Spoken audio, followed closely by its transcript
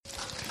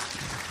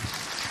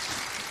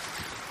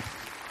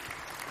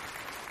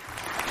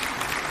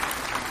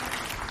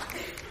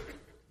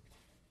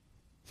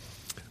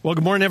Well,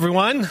 good morning,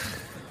 everyone.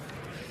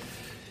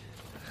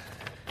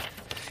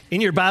 In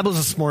your Bibles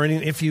this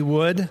morning, if you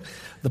would,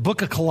 the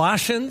book of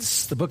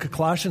Colossians,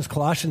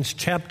 Colossians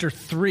chapter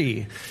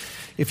 3.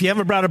 If you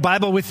haven't brought a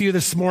Bible with you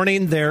this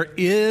morning, there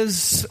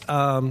is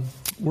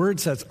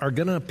words that are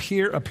going to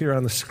appear up here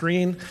on the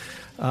screen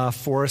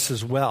for us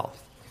as well.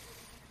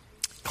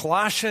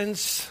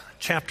 Colossians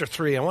chapter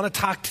 3. I want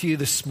to talk to you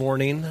this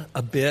morning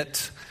a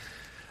bit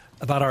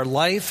about our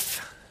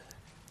life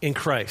in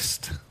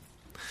Christ.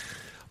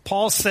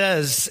 Paul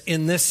says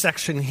in this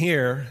section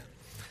here,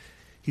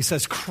 he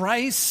says,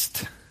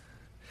 Christ,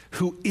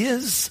 who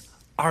is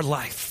our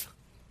life.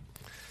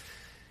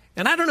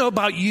 And I don't know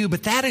about you,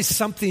 but that is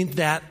something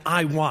that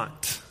I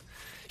want.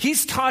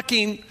 He's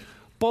talking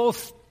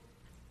both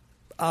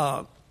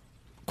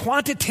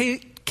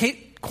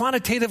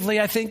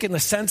quantitatively, I think, in the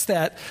sense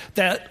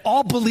that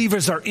all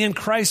believers are in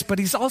Christ, but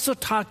he's also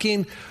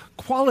talking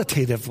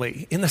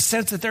qualitatively in the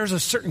sense that there's a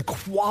certain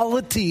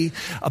quality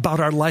about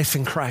our life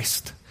in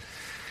Christ.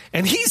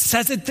 And he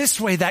says it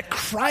this way, that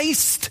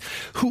Christ,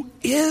 who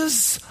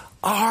is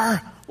our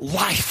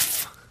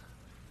life.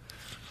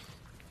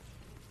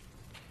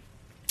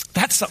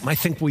 That's something I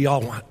think we all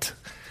want.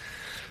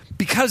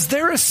 Because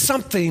there is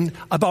something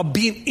about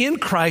being in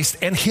Christ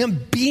and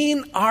him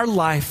being our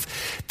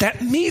life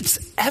that meets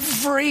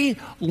every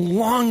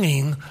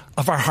longing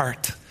of our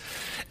heart.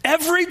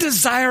 Every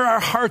desire our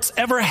hearts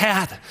ever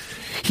had,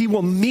 he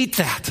will meet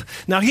that.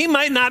 Now, he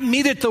might not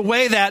meet it the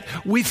way that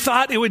we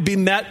thought it would be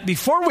met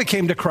before we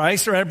came to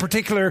Christ or at a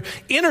particular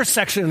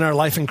intersection in our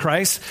life in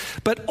Christ,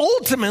 but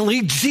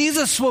ultimately,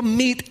 Jesus will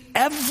meet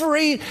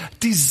every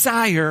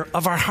desire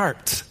of our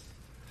heart.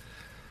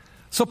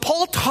 So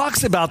Paul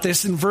talks about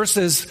this in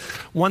verses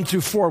 1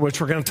 through 4, which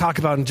we're going to talk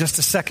about in just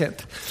a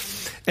second.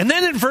 And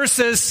then in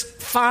verses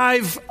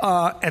 5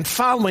 and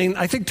following,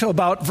 I think to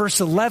about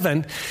verse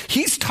 11,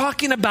 he's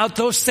talking about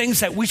those things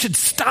that we should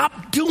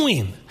stop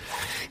doing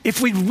if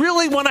we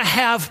really want to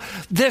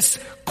have this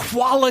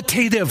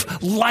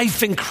qualitative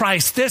life in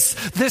Christ,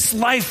 this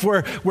life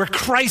where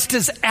Christ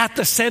is at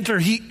the center.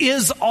 He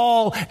is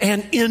all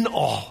and in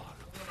all.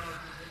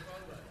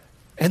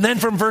 And then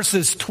from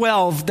verses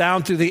 12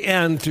 down through the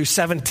end, through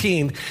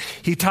 17,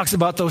 he talks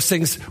about those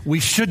things we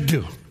should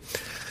do.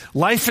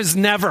 Life is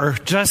never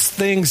just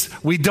things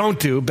we don't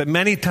do, but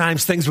many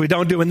times things we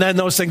don't do, and then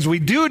those things we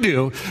do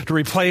to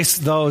replace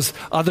those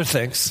other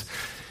things.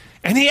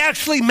 And he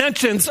actually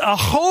mentions a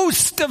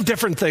host of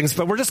different things,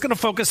 but we're just going to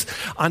focus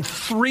on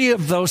 3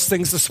 of those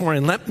things this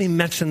morning. Let me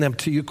mention them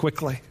to you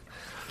quickly.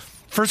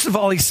 First of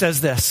all, he says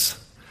this: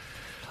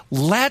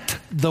 let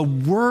the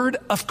word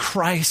of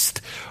Christ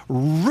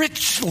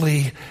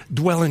richly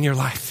dwell in your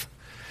life.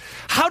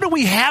 How do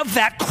we have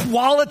that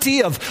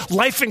quality of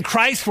life in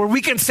Christ where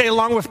we can say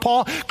along with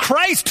Paul,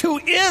 Christ who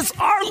is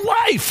our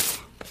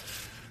life?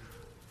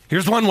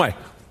 Here's one way.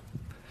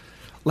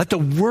 Let the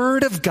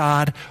word of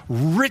God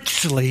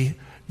richly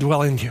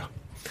dwell in you.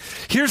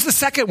 Here's the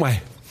second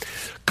way.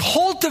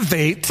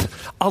 Cultivate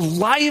a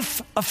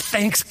life of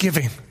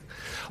thanksgiving.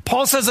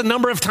 Paul says a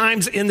number of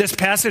times in this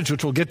passage,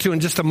 which we'll get to in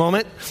just a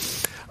moment,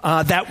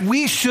 that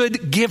we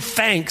should give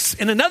thanks.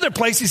 In another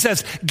place, he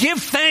says, give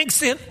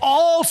thanks in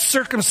all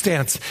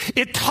circumstance.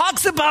 It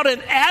talks about an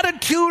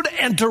attitude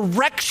and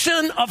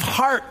direction of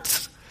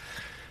heart.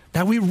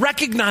 That we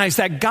recognize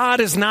that God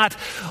is not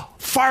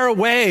far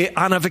away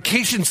on a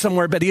vacation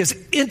somewhere, but he is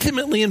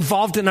intimately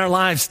involved in our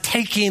lives,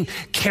 taking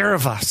care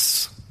of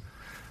us,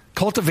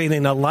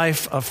 cultivating a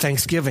life of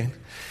thanksgiving.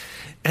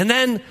 And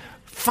then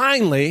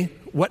finally,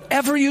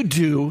 whatever you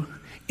do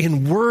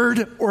in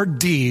word or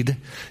deed,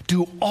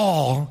 do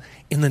all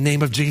in the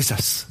name of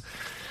Jesus.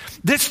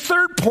 This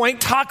third point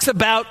talks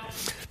about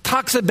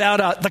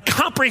the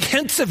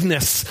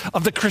comprehensiveness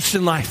of the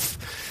Christian life.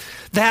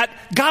 That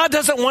God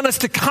doesn't want us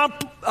to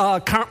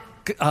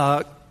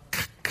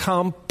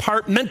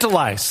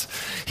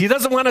compartmentalize. He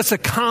doesn't want us to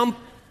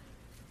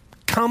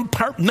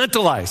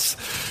compartmentalize.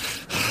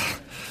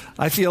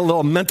 I feel a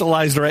little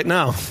mentalized right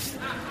now.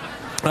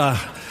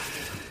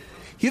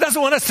 He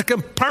doesn't want us to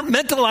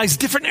compartmentalize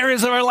different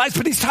areas of our lives,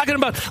 but he's talking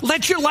about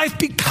let your life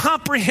be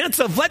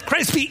comprehensive. Let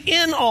Christ be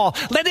in all.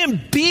 Let him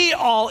be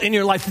all in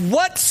your life.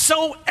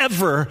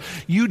 Whatsoever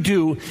you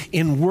do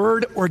in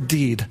word or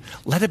deed,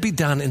 let it be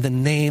done in the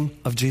name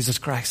of Jesus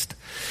Christ.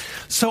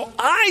 So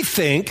I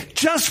think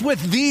just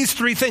with these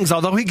 3 things,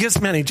 although he gives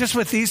many, just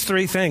with these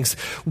 3 things,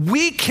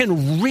 we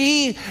can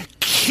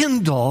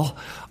rekindle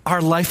our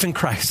life in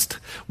Christ.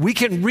 We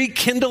can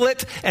rekindle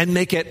it and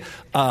make it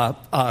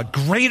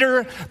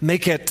greater,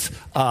 make it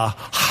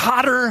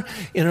hotter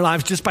in our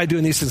lives just by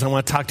doing these things. I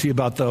want to talk to you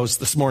about those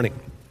this morning.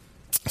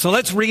 So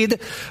let's read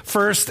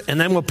first,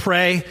 and then we'll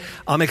pray.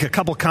 I'll make a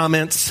couple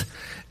comments,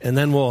 and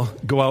then we'll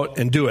go out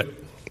and do it.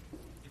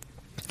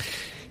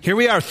 Here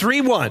we are,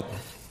 3:1.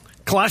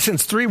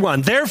 Colossians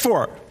 3:1.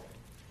 Therefore,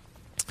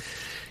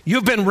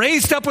 you've been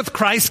raised up with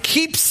Christ.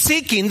 Keep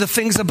seeking the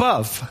things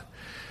above,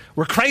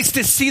 where Christ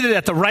is seated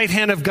at the right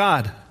hand of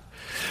God.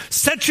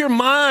 Set your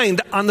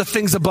mind on the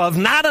things above,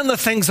 not on the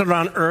things that are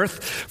on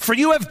earth. For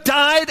you have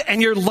died,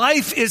 and your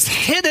life is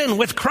hidden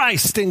with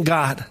Christ in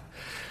God.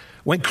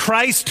 When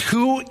Christ,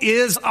 who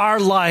is our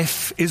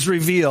life, is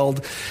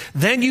revealed,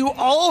 then you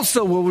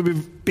also will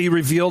be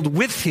revealed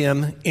with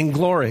him in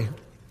glory.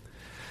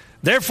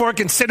 Therefore,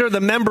 consider the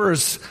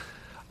members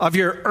of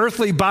your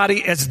earthly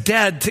body as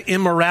dead to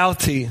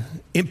immorality,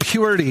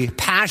 impurity,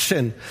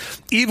 passion,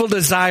 evil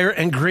desire,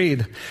 and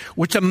greed,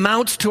 which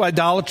amounts to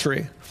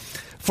idolatry.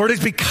 For it is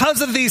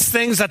because of these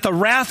things that the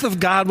wrath of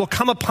God will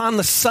come upon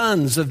the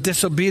sons of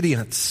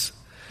disobedience.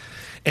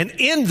 And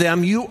in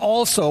them you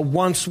also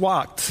once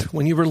walked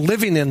when you were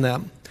living in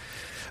them.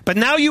 But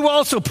now you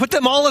also put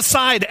them all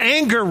aside: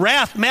 anger,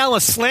 wrath,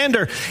 malice,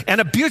 slander, and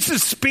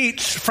abusive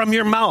speech from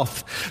your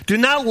mouth. Do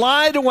not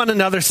lie to one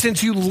another,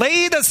 since you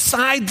laid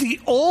aside the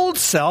old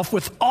self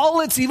with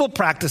all its evil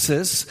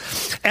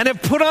practices and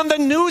have put on the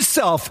new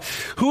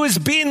self, who is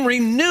being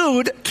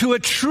renewed to a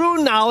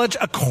true knowledge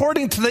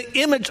according to the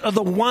image of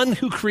the one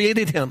who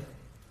created him.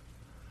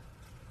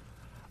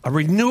 A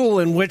renewal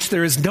in which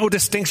there is no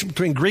distinction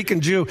between Greek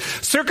and Jew,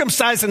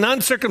 circumcised and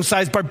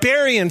uncircumcised,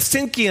 barbarian,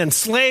 Scythian,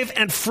 slave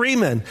and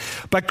freeman.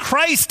 But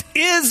Christ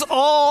is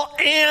all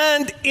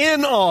and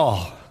in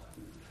all.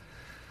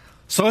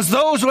 So as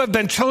those who have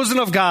been chosen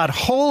of God,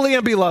 holy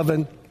and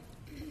beloved,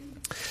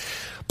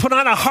 put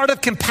on a heart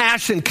of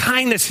compassion,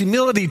 kindness,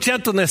 humility,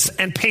 gentleness,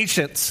 and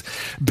patience,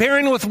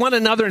 bearing with one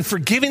another and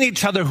forgiving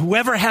each other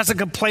whoever has a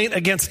complaint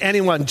against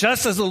anyone,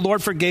 just as the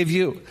Lord forgave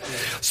you.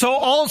 So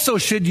also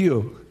should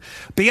you.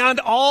 Beyond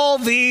all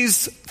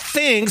these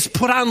things,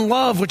 put on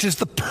love, which is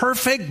the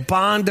perfect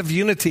bond of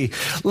unity.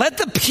 Let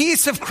the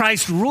peace of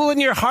Christ rule in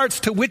your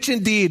hearts, to which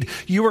indeed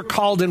you were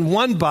called in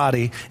one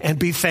body, and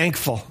be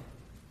thankful.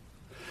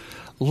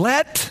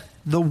 Let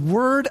the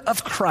word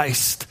of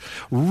Christ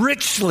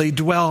richly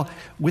dwell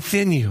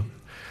within you,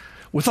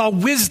 with all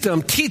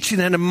wisdom, teaching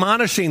and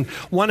admonishing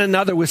one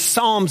another with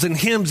psalms and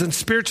hymns and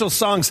spiritual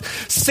songs,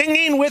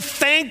 singing with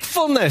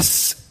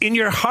thankfulness in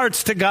your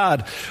hearts to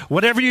God.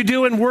 Whatever you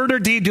do in word or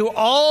deed, do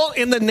all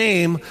in the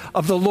name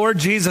of the Lord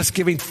Jesus,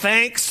 giving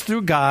thanks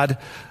through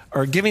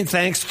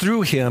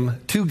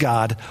him to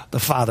God the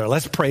Father.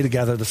 Let's pray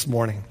together this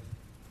morning.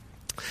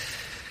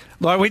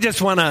 Lord, we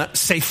just want to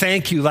say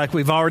thank you, like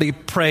we've already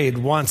prayed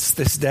once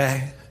this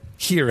day,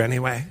 here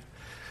anyway,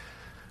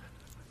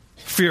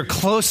 for your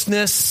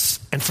closeness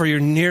and for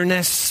your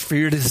nearness, for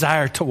your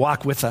desire to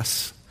walk with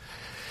us.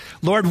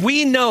 Lord,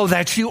 we know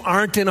that you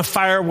aren't in a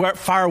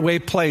faraway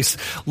place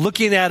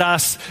looking at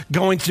us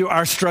going through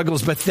our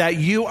struggles, but that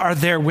you are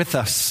there with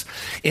us.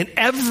 In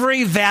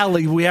every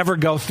valley we ever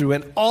go through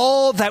and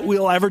all that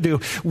we'll ever do,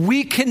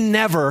 we can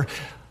never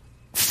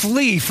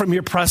flee from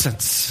your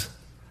presence.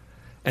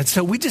 And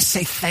so we just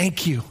say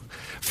thank you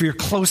for your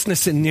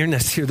closeness and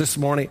nearness here this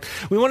morning.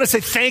 We want to say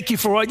thank you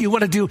for what you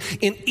want to do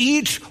in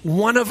each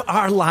one of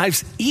our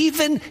lives,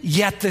 even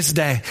yet this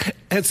day.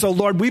 And so,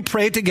 Lord, we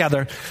pray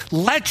together,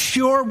 let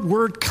your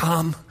word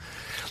come.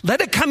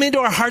 Let it come into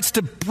our hearts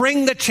to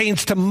bring the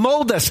change, to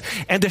mold us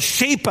and to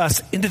shape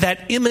us into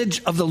that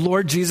image of the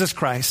Lord Jesus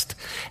Christ.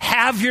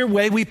 Have your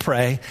way, we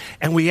pray,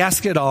 and we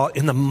ask it all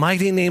in the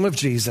mighty name of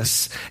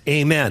Jesus.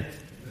 Amen.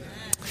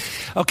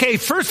 Okay,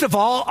 first of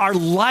all, our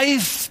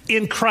life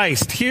in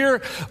Christ.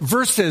 Here,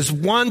 verses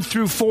 1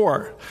 through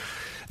 4.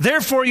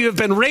 Therefore, you have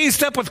been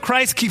raised up with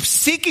Christ. Keep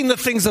seeking the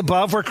things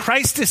above, where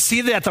Christ is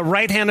seated at the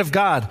right hand of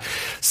God.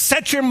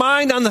 Set your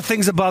mind on the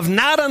things above,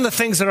 not on the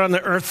things that are on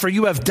the earth, for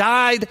you have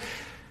died,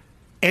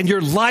 and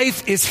your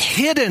life is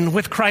hidden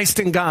with Christ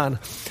in God.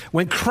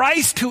 When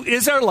Christ, who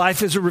is our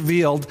life, is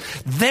revealed,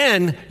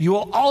 then you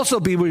will also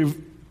be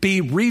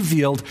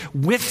revealed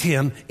with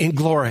him in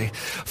glory.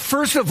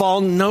 First of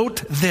all,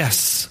 note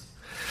this.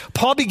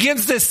 Paul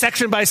begins this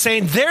section by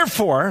saying,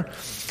 therefore,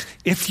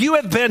 if you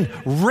have been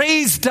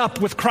raised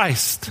up with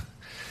Christ.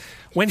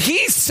 When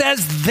he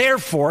says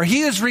therefore,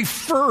 he is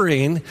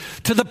referring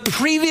to the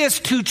previous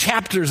 2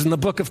 chapters in the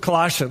book of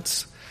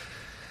Colossians.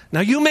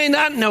 Now, you may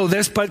not know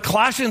this, but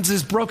Colossians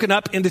is broken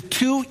up into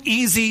 2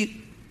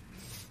 easy,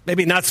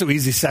 maybe not so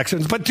easy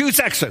sections, but 2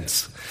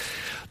 sections.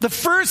 The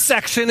first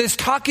section is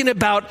talking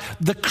about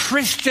the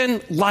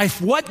Christian life,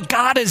 what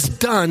God has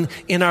done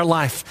in our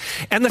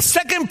life. And the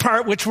second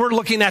part, which we're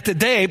looking at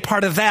today,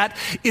 part of that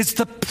is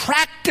the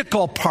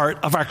practical part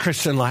of our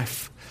Christian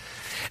life.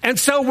 And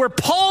so where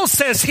Paul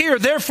says here,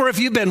 therefore, if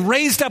you've been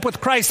raised up with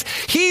Christ,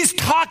 he's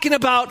talking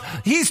about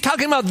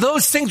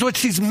those things which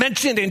he's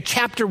mentioned in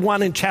chapter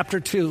 1 and chapter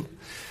 2,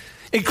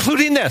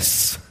 including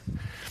this,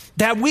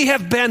 that we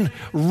have been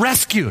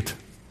rescued.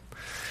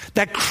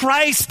 That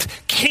Christ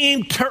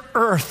came to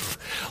earth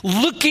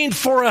looking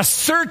for us,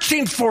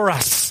 searching for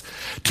us,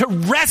 to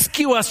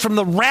rescue us from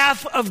the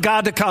wrath of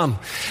God to come.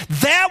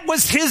 That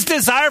was his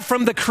desire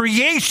from the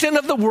creation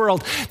of the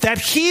world, that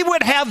he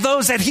would have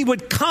those that he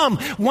would come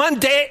one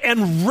day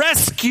and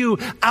rescue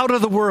out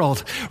of the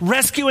world.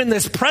 Rescue in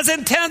this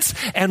present tense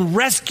and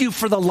rescue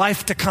for the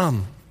life to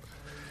come.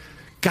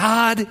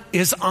 God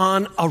is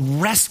on a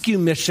rescue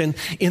mission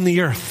in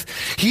the earth.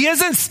 He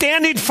isn't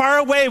standing far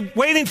away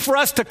waiting for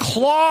us to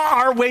claw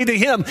our way to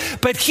him,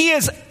 but he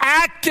is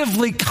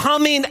actively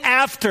coming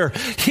after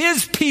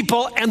his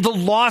people and the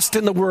lost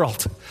in the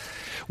world.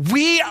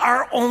 We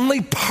are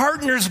only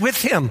partners with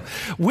him.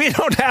 We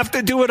don't have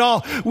to do it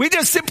all. We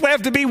just simply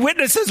have to be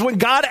witnesses when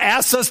God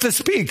asks us to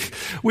speak.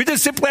 We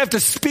just simply have to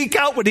speak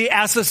out when he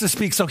asks us to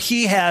speak. So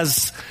he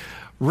has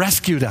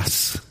rescued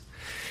us.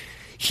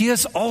 He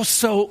has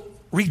also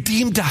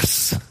redeemed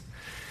us.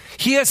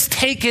 He has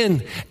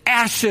taken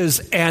ashes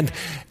and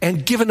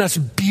given us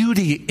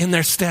beauty in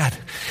their stead.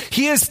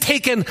 He has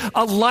taken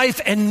a life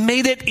and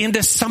made it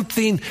into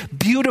something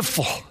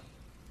beautiful.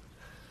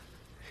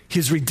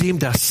 He's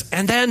redeemed us.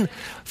 And then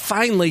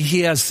finally,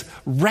 he has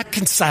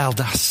reconciled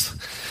us.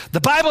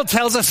 The Bible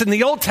tells us in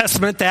the Old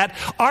Testament that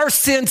our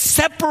sin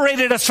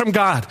separated us from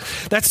God,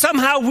 that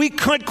somehow we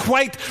couldn't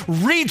quite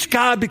reach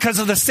God because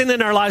of the sin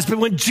in our lives. But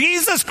when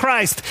Jesus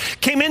Christ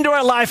came into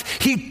our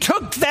life, he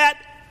took that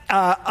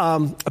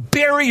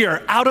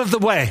barrier out of the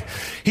way.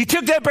 He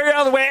took that barrier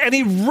out of the way and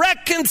he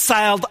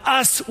reconciled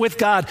us with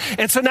God.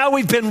 And so now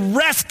we've been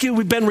rescued,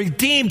 we've been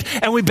redeemed,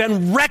 and we've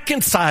been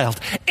reconciled.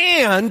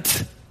 And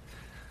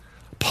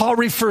Paul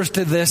refers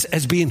to this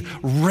as being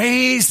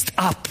raised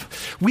up.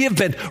 We have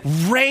been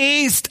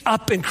raised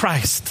up in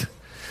Christ.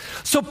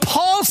 So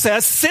Paul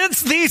says,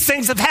 since these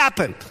things have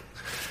happened,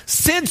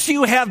 since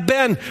you have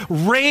been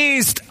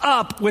raised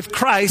up with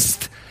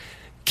Christ,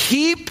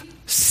 keep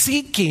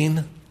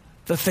seeking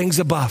the things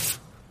above,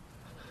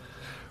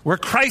 where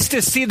Christ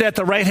is seated at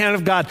the right hand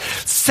of God.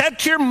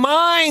 Set your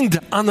mind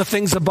on the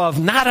things above,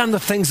 not on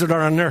the things that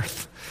are on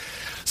earth.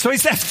 So he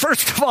says,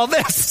 first of all,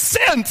 this,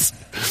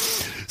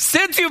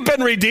 since you've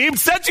been redeemed,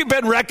 since you've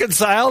been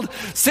reconciled,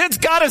 since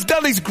God has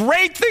done these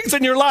great things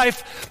in your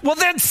life, well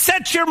then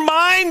set your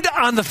mind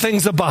on the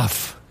things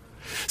above.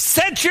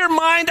 Set your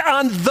mind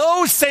on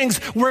those things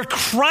where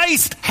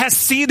Christ has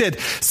seated.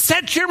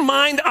 Set your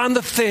mind on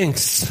the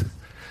things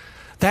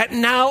that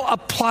now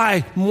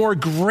apply more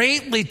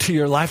greatly to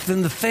your life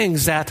than the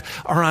things that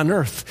are on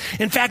earth.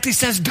 In fact, he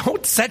says,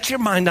 don't set your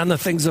mind on the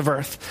things of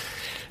earth.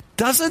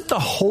 Doesn't the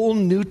whole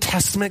New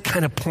Testament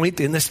kind of point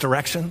in this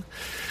direction?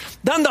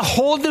 Doesn't the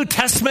whole New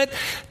Testament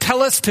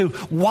tell us to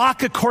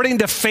walk according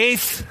to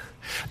faith?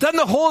 Doesn't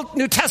the whole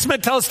New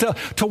Testament tell us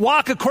to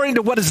walk according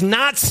to what is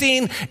not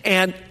seen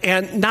and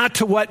not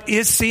to what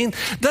is seen?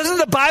 Doesn't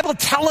the Bible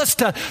tell us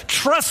to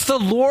trust the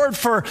Lord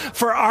for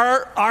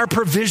our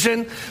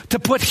provision, to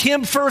put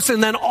him first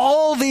and then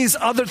all these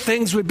other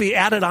things would be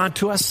added on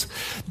to us?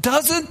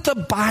 Doesn't the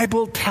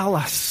Bible tell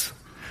us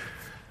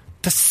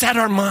to set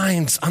our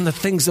minds on the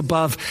things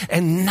above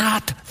and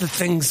not the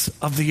things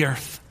of the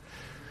earth?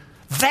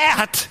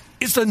 That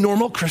is the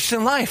normal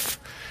Christian life.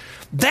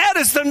 That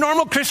is the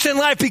normal Christian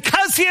life.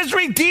 Because he has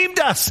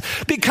redeemed us,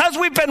 because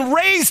we've been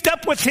raised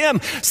up with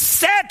him,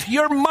 set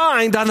your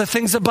mind on the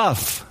things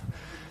above.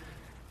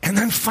 And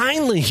then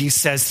finally, he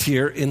says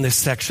here in this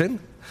section,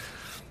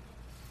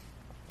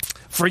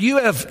 for you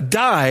have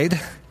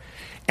died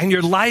and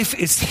your life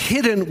is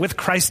hidden with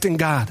Christ in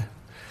God.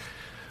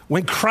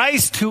 When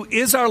Christ, who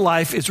is our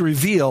life, is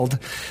revealed,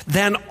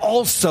 then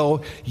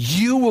also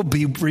you will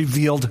be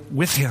revealed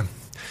with him.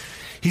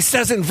 He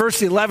says in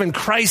verse 11,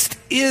 Christ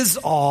is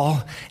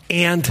all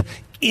and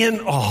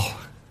in all.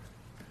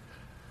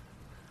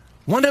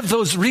 One of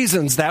those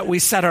reasons that we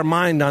set our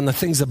mind on the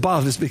things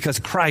above is because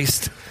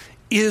Christ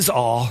is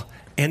all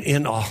and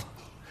in all.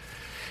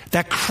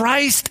 That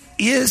Christ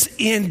is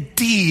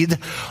indeed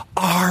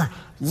our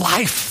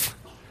life.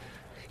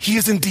 He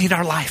is indeed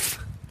our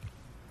life.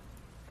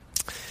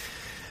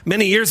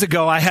 Many years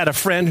ago, I had a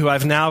friend who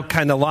I've now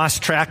kind of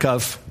lost track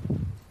of.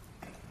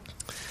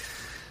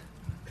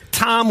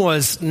 Tom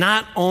was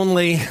not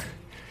only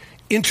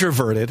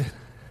introverted,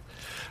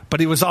 but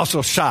he was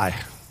also shy.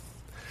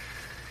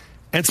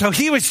 And so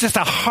he was just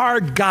a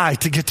hard guy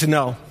to get to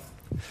know.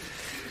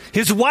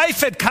 His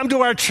wife had come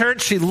to our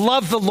church. She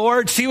loved the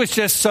Lord. She was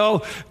just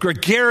so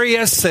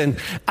gregarious and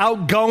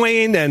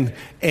outgoing and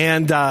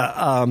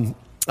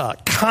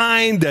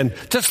kind and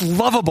just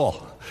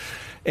lovable.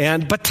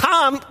 But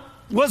Tom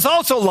was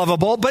also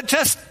lovable, but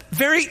just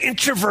very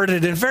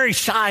introverted and very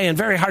shy and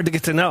very hard to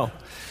get to know.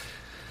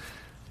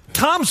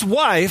 Tom's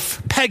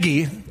wife,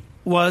 Peggy,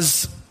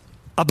 was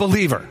a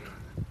believer,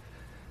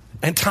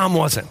 and Tom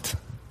wasn't.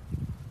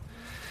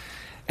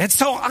 And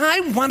so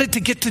I wanted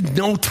to get to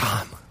know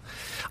Tom.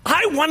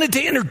 I wanted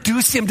to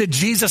introduce him to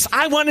Jesus.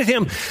 I wanted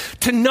him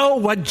to know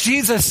what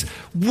Jesus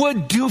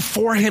would do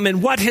for him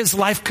and what his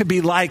life could be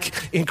like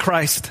in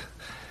Christ.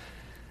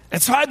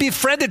 And so I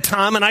befriended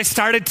Tom, and I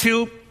started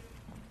to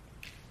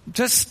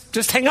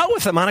just hang out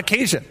with him on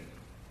occasion.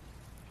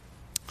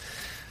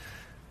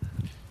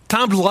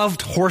 Tom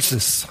loved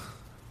horses.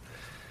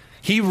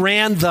 He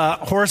ran the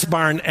horse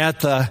barn at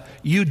the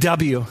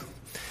UW,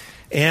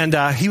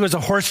 and he was a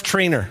horse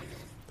trainer.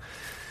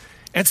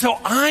 And so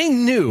I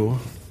knew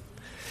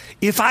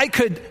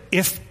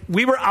if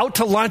we were out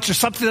to lunch or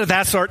something of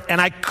that sort,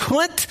 and I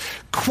couldn't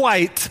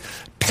quite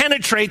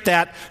penetrate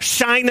that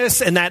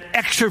shyness and that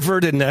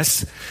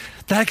extrovertedness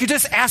that I could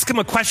just ask him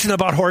a question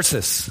about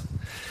horses.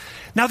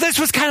 Now, this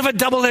was kind of a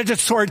double-edged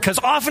sword because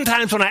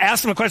oftentimes when I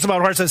asked him a question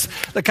about horses,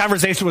 the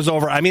conversation was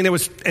over. I mean, it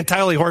was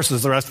entirely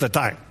horses the rest of the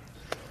time.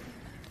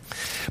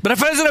 But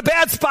if I was in a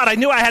bad spot, I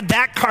knew I had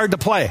that card to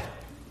play.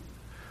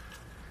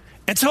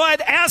 And so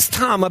I'd ask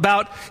Tom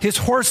about his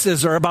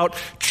horses or about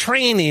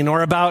training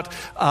or about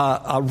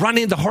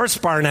running the horse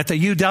barn at the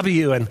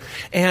UW.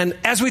 And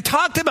as we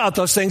talked about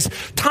those things,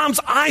 Tom's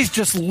eyes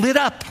just lit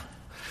up.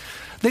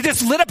 They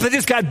just lit up. They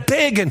just got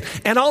big.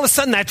 And all of a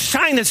sudden that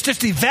shyness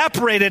just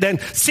evaporated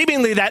and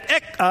seemingly that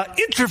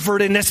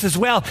introvertedness as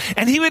well.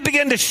 And he would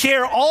begin to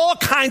share all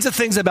kinds of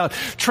things about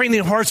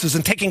training horses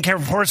and taking care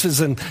of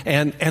horses and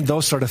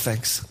those sort of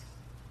things.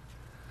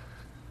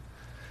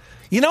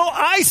 You know,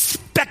 I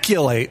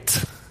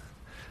speculate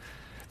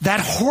that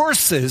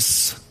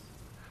horses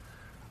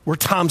were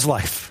Tom's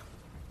life.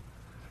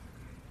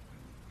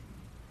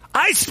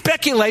 I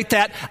speculate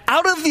that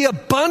out of the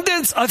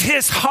abundance of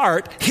his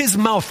heart, his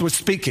mouth was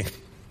speaking.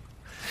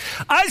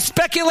 I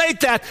speculate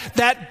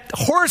that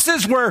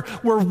horses were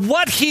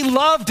what he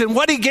loved and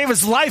what he gave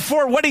his life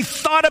for, what he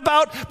thought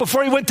about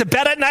before he went to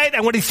bed at night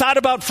and what he thought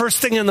about first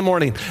thing in the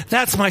morning.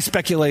 That's my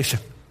speculation.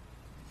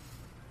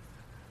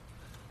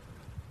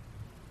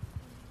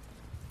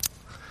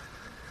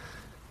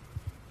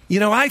 You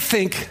know, I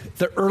think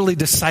the early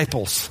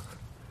disciples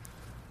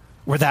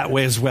were that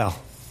way as well.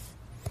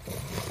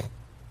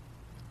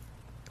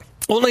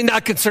 Only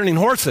not concerning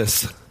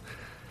horses,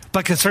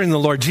 but concerning the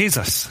Lord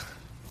Jesus.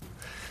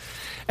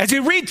 As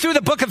you read through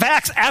the book of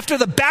Acts, after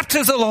the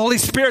baptism of the Holy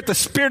Spirit, the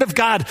Spirit of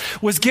God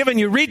was given,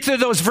 you read through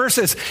those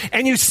verses,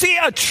 and you see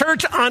a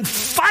church on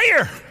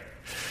fire.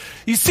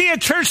 You see a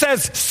church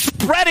that's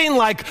spreading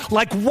like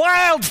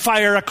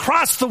wildfire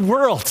across the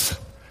world.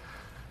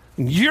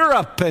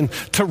 Europe and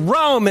to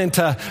Rome and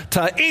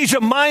to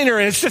Asia Minor,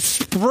 and it's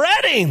just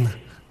spreading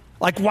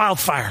like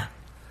wildfire.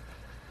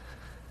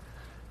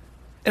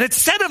 And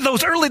instead of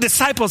those early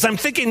disciples, I'm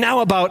thinking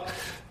now about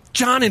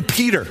John and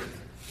Peter.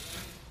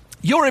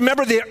 You'll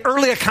remember the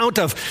early account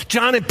of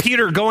John and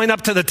Peter going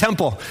up to the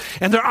temple.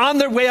 And they're on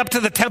their way up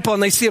to the temple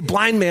and they see a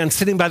blind man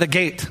sitting by the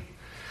gate.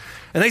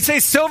 And they say,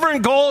 silver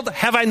and gold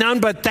have I none,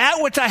 but that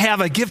which I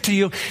have I give to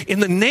you. In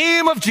the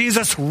name of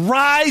Jesus,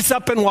 rise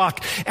up and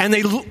walk. And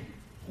they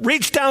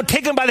reach down,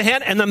 take him by the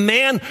hand, and the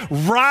man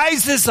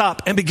rises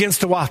up and begins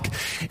to walk.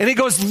 And he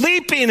goes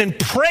leaping and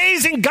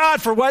praising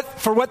God for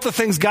what the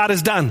things God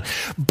has done.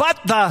 But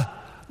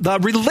the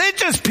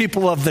religious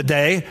people of the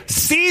day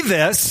see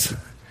this,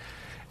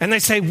 and they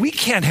say, we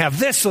can't have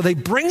this. So they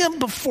bring him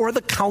before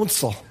the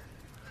council.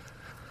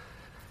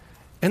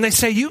 And they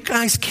say, you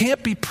guys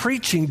can't be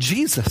preaching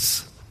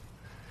Jesus.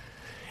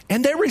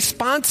 And their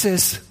response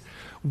is,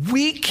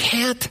 we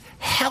can't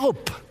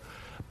help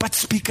but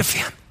speak of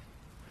him.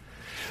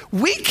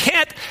 We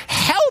can't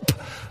help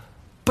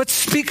but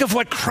speak of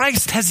what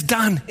Christ has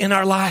done in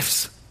our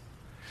lives.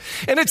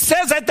 And it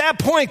says at that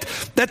point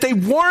that they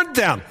warned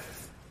them.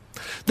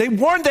 They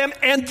warned them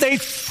and they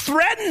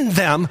threatened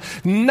them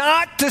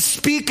not to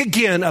speak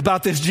again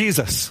about this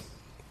Jesus.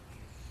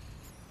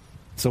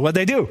 So what'd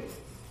they do?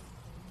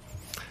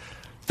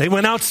 They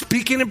went out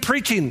speaking and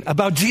preaching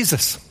about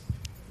Jesus.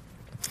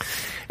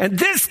 And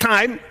this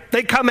time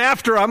they come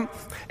after him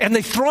and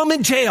they throw him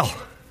in jail.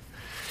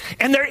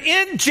 And they're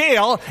in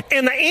jail,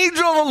 and the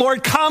angel of the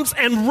Lord comes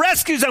and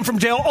rescues them from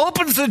jail,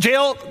 opens the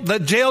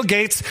jail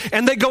gates,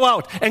 and they go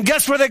out. And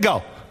guess where they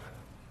go?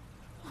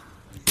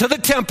 To the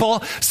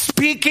temple,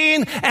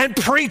 speaking and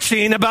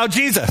preaching about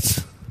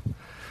Jesus.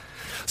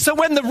 So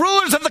when the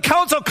rulers of the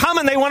council come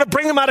and they want to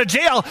bring them out of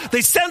jail,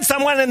 they send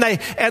someone and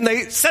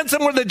they send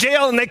someone to the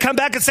jail and they come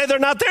back and say they're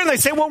not there. And they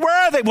say, well,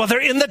 where are they? Well, they're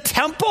in the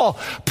temple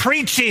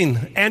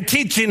preaching and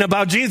teaching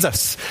about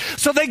Jesus.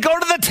 So they go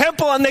to the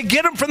temple and they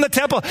get them from the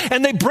temple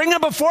and they bring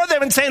them before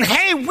them and saying,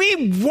 hey,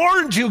 we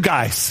warned you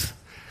guys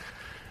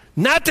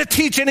not to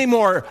teach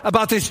anymore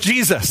about this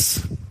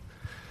Jesus.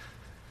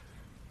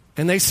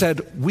 And they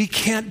said, we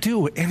can't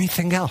do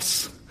anything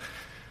else.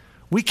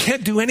 We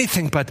can't do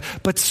anything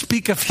but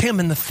speak of him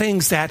and the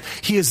things that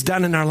he has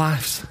done in our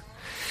lives.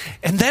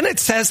 And then it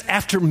says,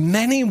 after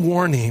many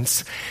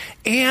warnings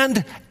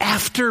and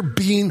after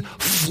being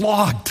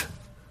flogged.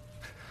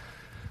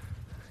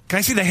 Can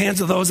I see the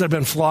hands of those that have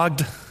been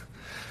flogged?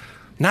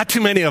 Not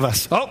too many of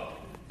us. Oh,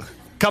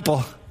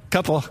 couple.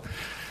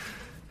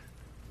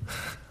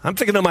 I'm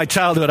thinking of my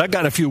childhood. I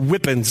got a few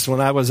whippings when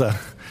I was a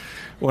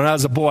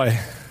boy.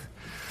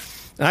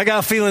 And I got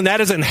a feeling that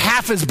isn't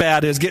half as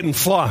bad as getting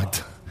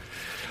flogged.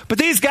 But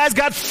these guys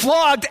got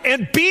flogged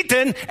and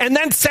beaten and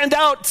then sent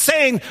out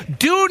saying,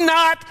 do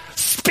not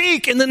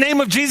speak in the name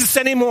of Jesus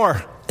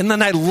anymore. And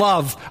then I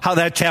love how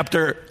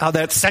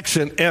that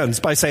section ends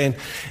by saying,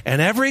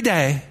 and every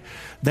day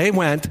they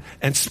went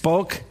and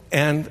spoke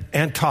and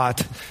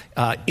taught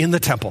in the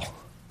temple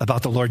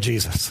about the Lord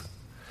Jesus.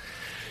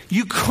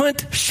 You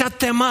couldn't shut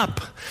them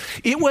up.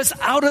 It was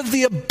out of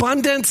the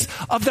abundance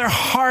of their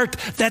heart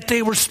that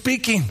they were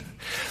speaking.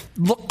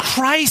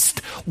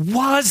 Christ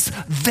was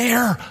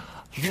their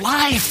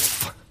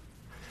life.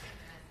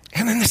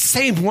 And in the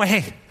same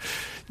way,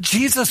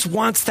 Jesus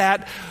wants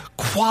that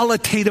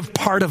qualitative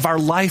part of our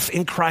life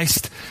in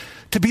Christ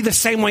to be the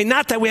same way.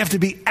 Not that we have to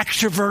be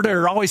extroverted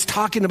or always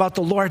talking about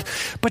the Lord,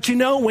 but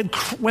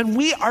when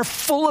we are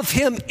full of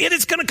Him, it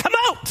is going to come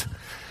out.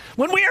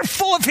 When we are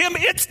full of Him,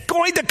 it's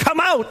going to come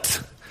out.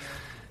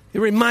 It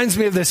reminds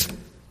me of this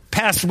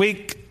past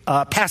week.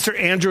 Pastor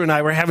Andrew and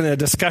I were having a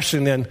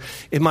discussion in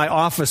my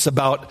office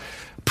about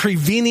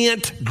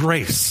prevenient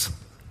grace.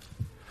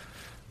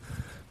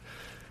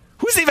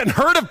 Who's even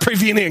heard of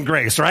prevenient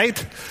grace,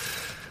 right?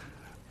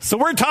 So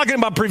we're talking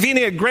about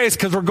prevenient grace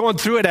because we're going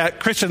through it at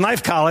Christian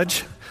Life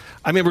College.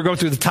 We're going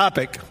through the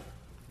topic.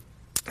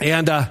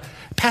 And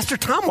Pastor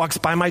Tom walks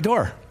by my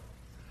door.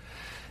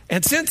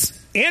 And since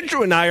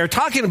Andrew and I are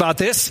talking about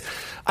this,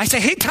 I say,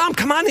 hey, Tom,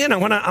 come on in. I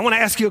want to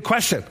ask you a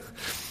question.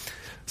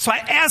 So I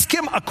ask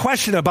him a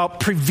question about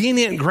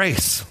prevenient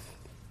grace.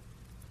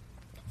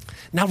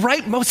 Now,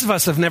 most of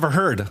us have never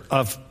heard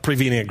of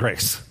prevenient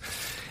grace.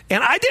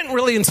 And I didn't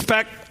really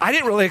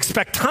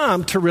expect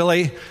Tom to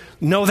really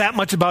know that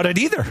much about it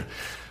either.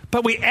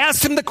 But we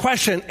asked him the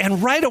question,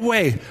 and right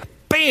away,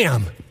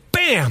 bam,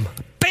 bam,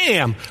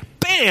 bam,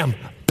 bam,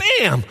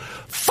 bam,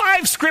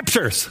 5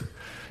 scriptures.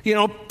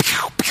 Pew,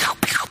 pew, pew,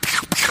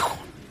 pew, pew.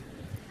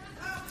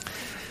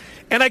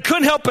 And I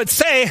couldn't help but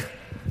say,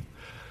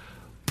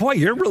 boy,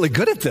 you're really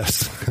good at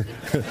this.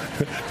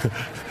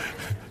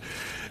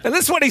 And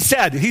this is what he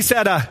said. He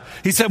said,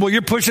 well,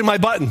 you're pushing my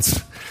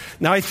buttons.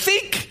 Now, I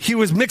think he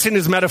was mixing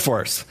his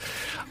metaphors.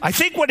 I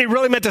think what he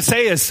really meant to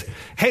say is,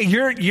 hey,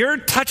 you're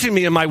touching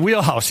me in my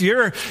wheelhouse.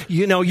 You're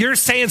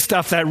saying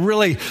stuff that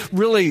really,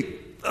 really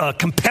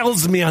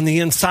compels me on the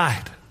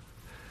inside.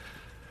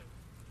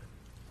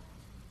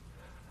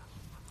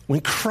 When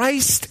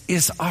Christ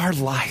is our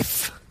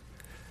life,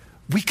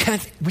 we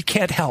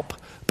can't help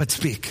but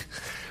speak.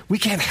 We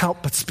can't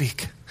help but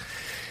speak.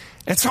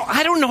 And so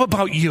I don't know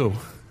about you,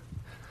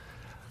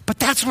 but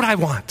that's what I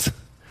want.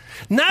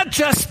 Not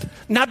just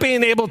not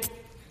being able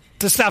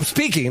to stop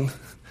speaking,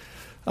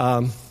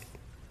 but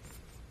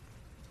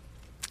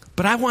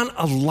I want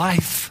a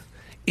life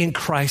in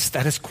Christ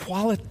that is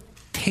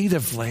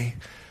qualitatively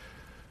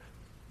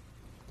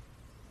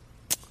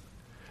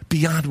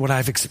beyond what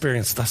I've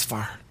experienced thus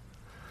far.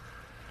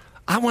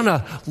 I want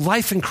a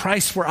life in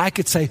Christ where I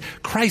could say,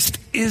 Christ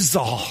is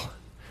all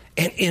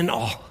and in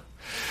all.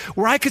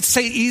 Where I could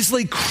say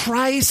easily,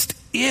 Christ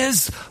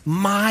is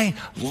my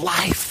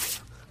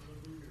life.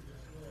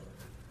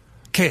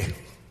 Okay,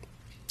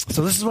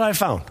 so this is what I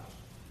found.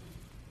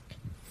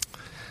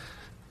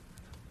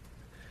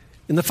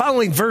 In the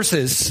following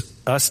verses,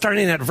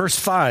 starting at verse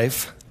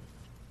 5,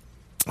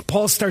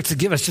 Paul starts to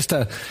give us just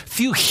a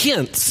few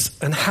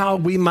hints on how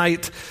we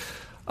might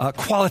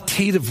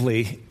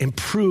qualitatively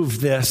improve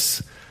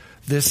this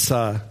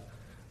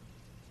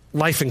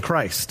life in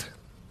Christ.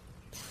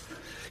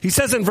 He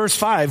says in verse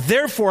 5,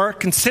 therefore,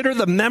 consider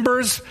the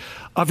members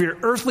of your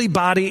earthly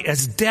body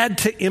as dead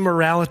to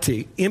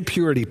immorality,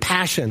 impurity,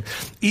 passion,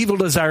 evil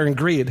desire, and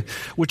greed,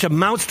 which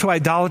amounts to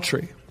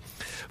idolatry.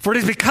 For it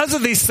is because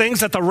of these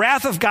things that the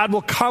wrath of God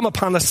will come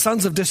upon the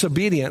sons of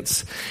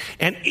disobedience.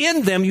 And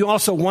in them you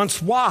also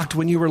once walked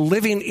when you were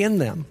living in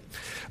them.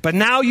 But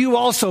now you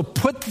also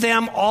put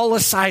them all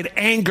aside,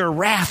 anger,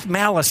 wrath,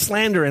 malice,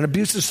 slander, and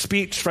abusive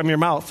speech from your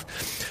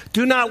mouth.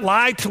 Do not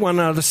lie to one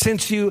another,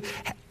 since you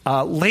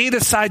laid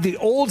aside the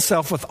old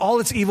self with all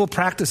its evil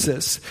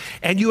practices,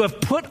 and you have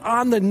put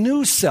on the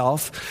new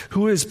self,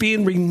 who is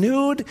being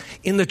renewed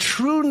in the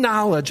true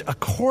knowledge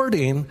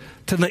according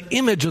to the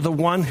image of the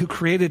one who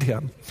created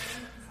him.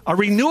 A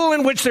renewal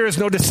in which there is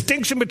no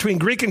distinction between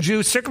Greek and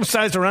Jew,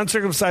 circumcised or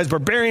uncircumcised,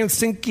 barbarian,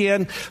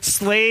 Scythian,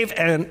 slave,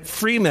 and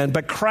freeman,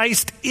 but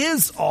Christ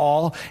is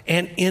all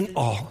and in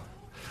all.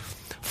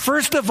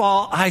 First of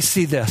all, I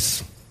see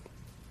this.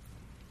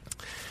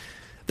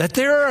 That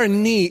there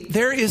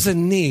is a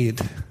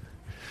need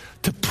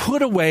to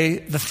put away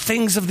the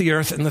things of the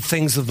earth and the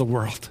things of the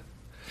world.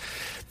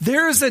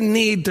 There is a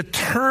need to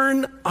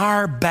turn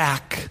our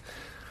back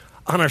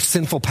on our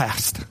sinful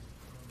past.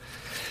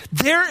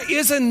 There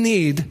is a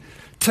need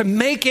to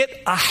make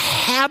it a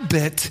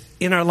habit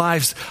in our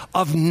lives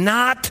of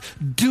not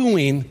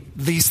doing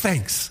these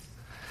things.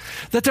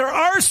 That there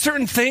are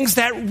certain things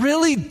that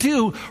really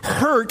do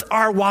hurt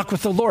our walk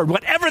with the Lord,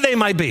 whatever they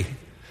might be.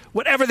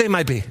 Whatever they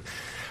might be.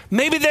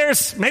 Maybe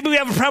we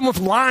have a problem with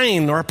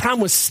lying, or a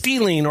problem with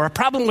stealing, or a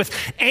problem with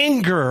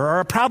anger,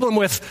 or a problem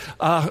with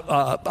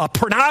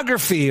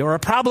pornography, or a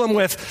problem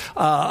with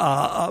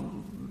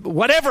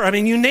whatever.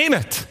 You name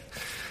it.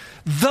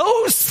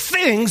 Those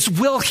things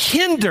will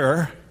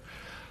hinder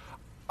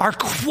our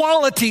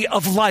quality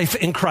of life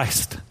in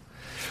Christ.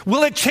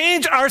 Will it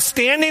change our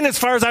standing as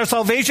far as our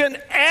salvation?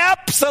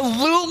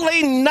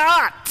 Absolutely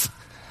not.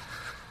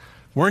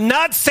 We're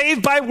not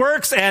saved by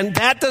works, and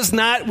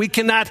we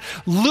cannot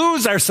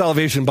lose our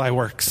salvation by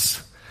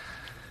works.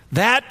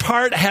 That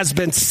part has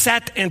been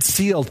set and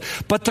sealed.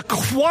 But the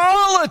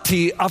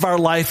quality of our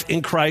life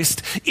in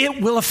Christ,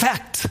 it will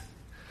affect.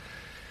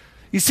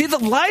 You see, the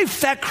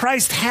life that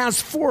Christ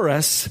has for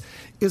us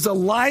is a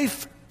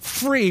life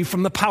free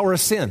from the power of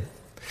sin.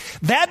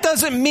 That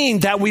doesn't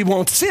mean that we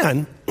won't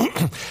sin.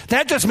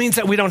 That just means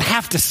that we don't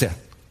have to sin.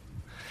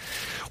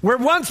 Where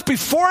once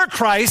before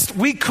Christ,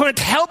 we couldn't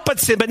help but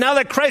sin, but now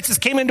that Christ has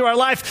came into our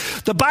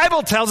life, the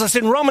Bible tells us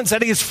in Romans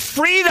that he has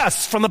freed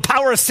us from the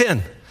power of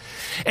sin.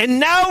 And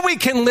now we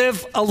can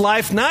live a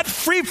life not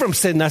free from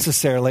sin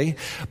necessarily,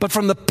 but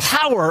from the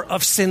power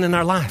of sin in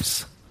our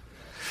lives.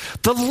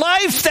 The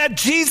life that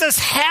Jesus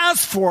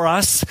has for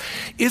us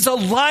is a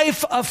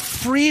life of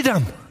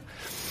freedom.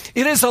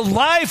 It is a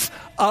life,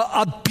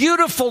 a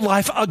beautiful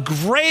life, a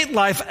great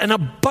life, an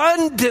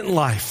abundant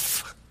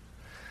life.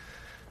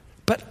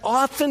 But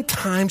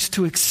oftentimes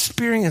to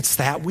experience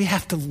that, we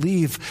have to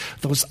leave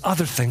those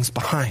other things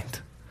behind.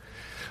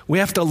 We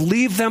have to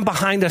leave them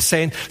behind us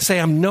say,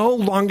 I'm no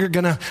longer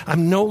gonna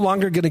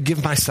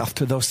give myself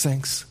to those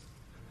things.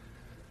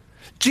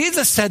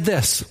 Jesus said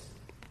this,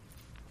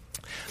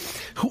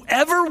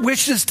 whoever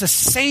wishes to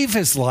save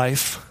his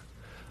life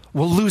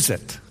will lose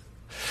it.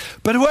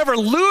 But whoever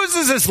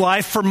loses his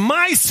life for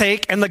my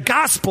sake and the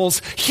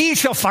gospel's, he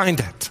shall find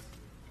it.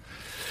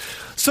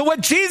 So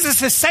what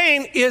Jesus is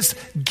saying is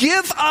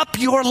give up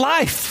your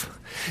life.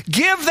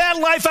 Give that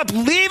life up.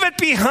 Leave it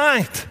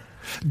behind.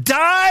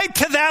 Die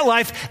to that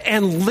life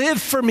and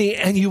live for me,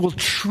 and you will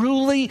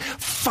truly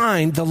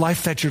find the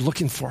life that you're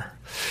looking for.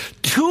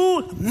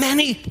 Too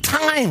many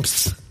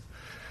times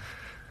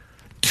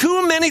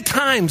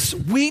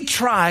we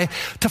try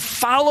to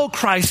follow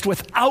Christ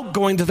without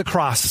going to the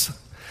cross.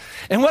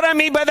 And what I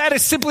mean by that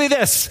is simply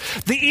this.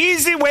 The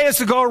easy way is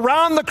to go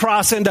around the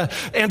cross and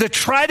to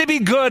try to be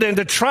good and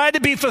to try to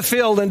be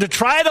fulfilled and to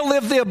try to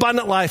live the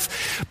abundant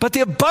life. But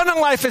the abundant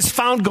life is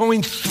found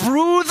going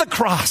through the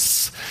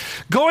cross,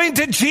 going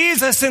to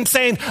Jesus and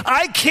saying,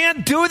 I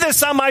can't do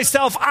this on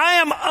myself. I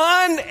am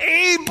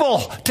unable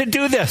to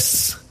do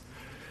this.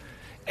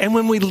 And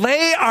when we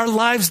lay our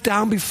lives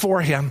down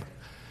before him,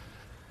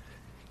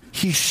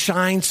 he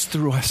shines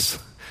through us.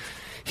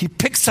 He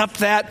picks up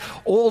that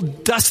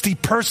old dusty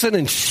person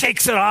and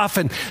shakes it off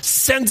and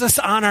sends us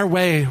on our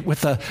way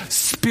with the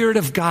Spirit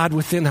of God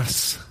within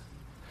us.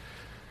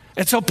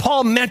 And so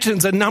Paul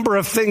mentions a number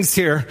of things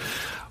here.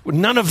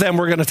 None of them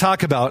we're going to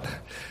talk about.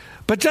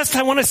 But just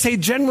I want to say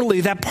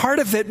generally that part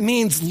of it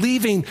means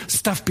leaving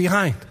stuff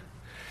behind.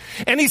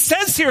 And he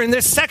says here in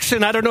this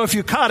section, I don't know if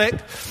you caught it,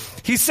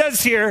 he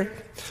says here,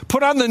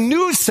 put on the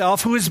new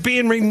self who is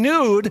being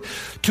renewed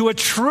to a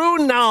true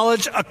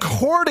knowledge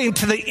according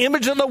to the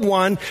image of the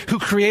one who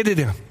created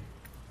him.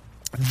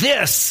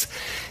 This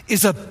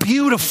is a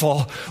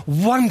beautiful,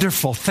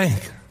 wonderful thing.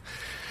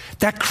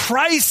 That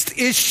Christ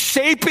is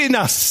shaping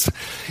us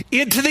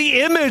into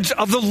the image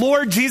of the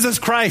Lord Jesus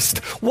Christ.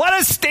 What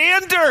a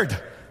standard!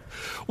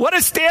 What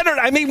a standard.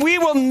 I mean, we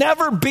will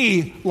never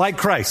be like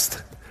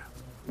Christ.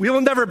 We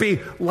will never be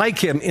like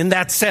him in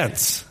that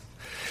sense.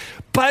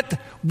 But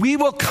we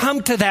will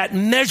come to that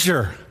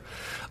measure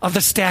of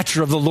the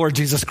stature of the Lord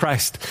Jesus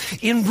Christ.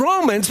 In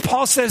Romans,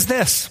 Paul says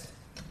this,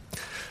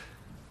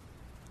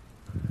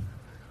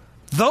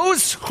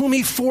 those whom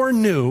he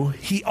foreknew,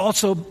 he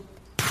also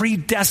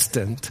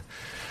predestined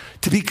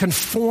to be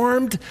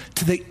conformed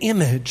to the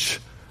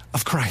image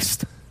of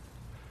Christ.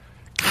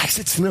 Guys,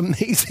 it's an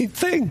amazing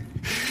thing.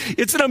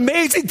 It's an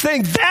amazing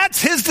thing.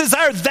 That's his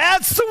desire.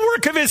 That's the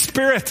work of his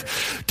Spirit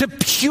to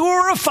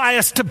purify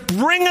us, to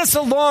bring us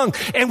along.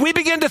 And we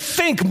begin to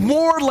think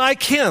more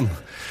like him.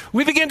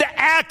 We begin to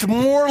act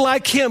more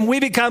like him.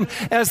 We become,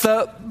 as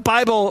the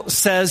Bible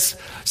says,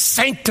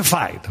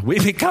 sanctified. We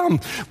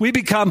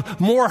become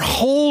more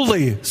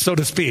holy, so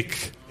to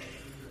speak.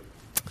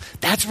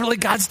 That's really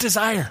God's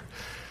desire.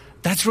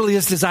 That's really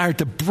his desire,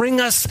 to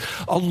bring us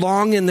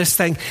along in this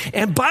thing.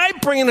 And by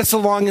bringing us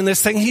along in this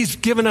thing, he's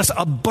given us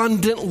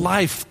abundant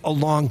life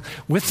along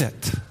with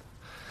it.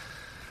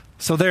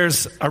 So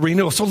there's a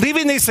renewal. So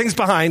leaving these things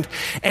behind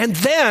and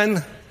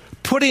then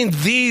putting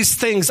these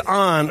things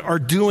on or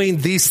doing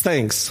these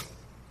things.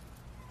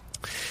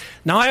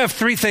 Now I have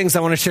 3 things I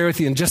want to share with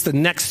you in just the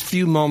next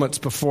few moments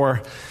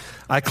before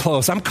I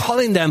close. I'm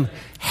calling them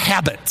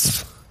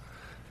habits.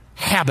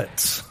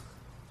 Habits.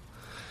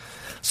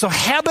 So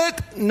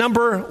habit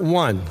number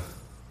 1,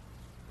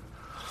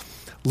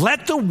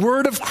 let the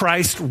word of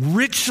Christ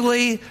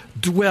richly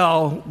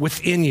dwell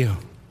within you.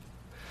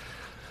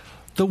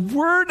 The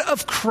word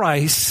of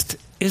Christ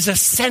is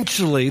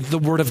essentially the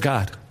word of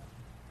God.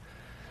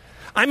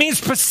 I mean,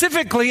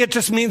 specifically, it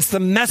just means the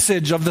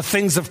message of the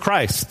things of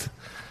Christ.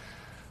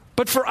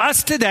 But for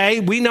us today,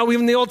 we know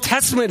even the Old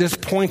Testament is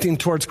pointing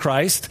towards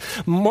Christ.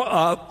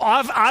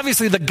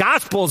 Obviously, the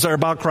Gospels are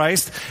about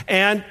Christ,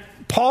 and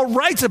Paul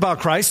writes about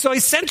Christ, so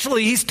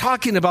essentially he's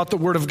talking about the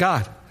Word of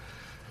God.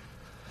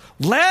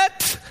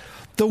 Let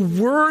the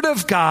Word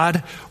of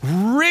God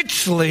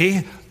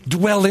richly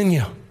dwell in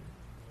you.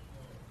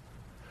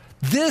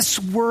 This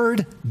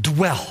word,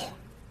 dwell,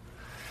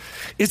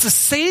 is the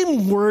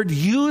same word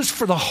used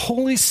for the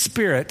Holy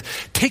Spirit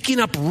taking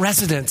up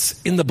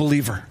residence in the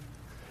believer.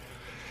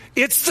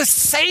 It's the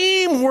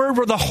same word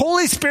where the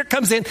Holy Spirit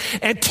comes in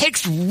and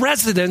takes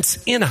residence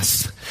in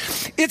us.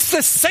 It's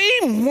the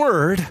same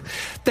word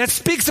that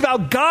speaks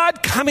about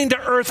God coming to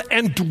earth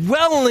and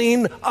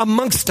dwelling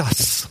amongst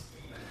us.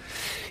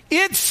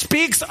 It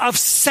speaks of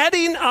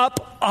setting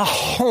up a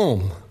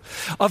home,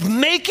 of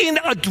making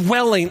a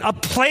dwelling, a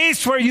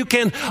place where you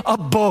can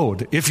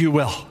abode, if you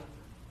will.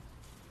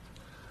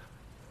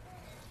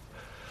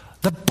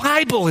 The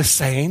Bible is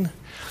saying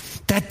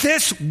that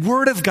this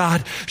Word of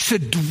God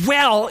should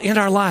dwell in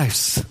our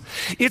lives.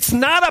 It's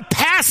not a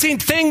passing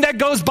thing that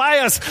goes by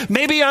us,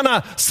 maybe on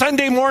a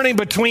Sunday morning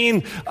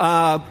between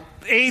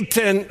 8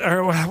 and,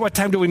 or what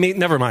time do we meet?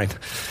 Never mind.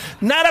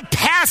 Not a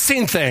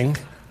passing thing,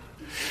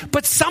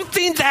 but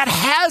something that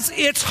has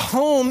its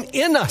home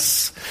in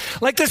us.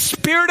 Like the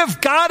Spirit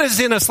of God is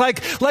in us,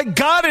 like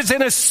God is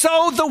in us,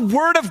 so the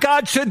Word of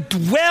God should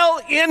dwell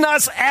in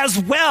us as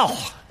well.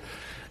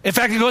 In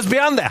fact, it goes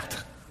beyond that.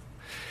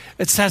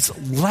 It says,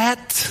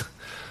 let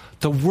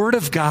the Word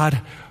of God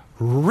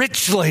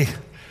richly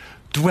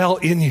dwell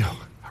in you.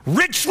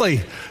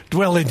 Richly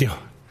dwell in you.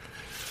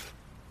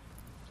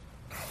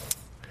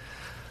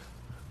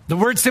 The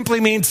word simply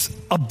means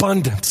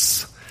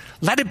abundance.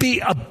 Let it be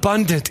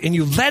abundant in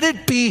you. Let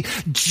it be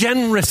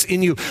generous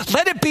in you.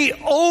 Let it be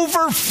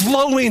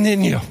overflowing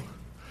in you.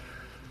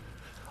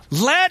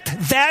 Let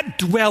that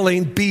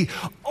dwelling be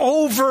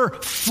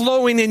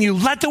overflowing in you.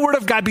 Let the Word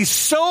of God be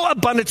so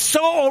abundant,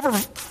 so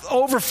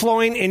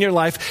overflowing in your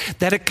life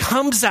that it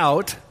comes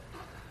out,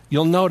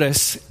 you'll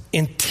notice,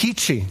 in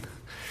teaching,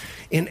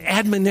 in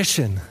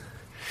admonition,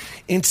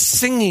 in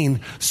singing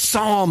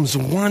psalms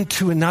one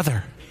to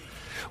another.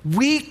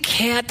 We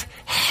can't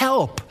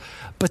help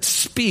but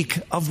speak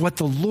of what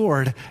the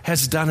Lord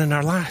has done in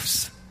our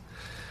lives.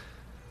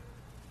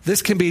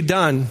 This can be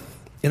done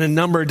in a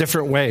number of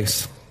different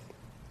ways.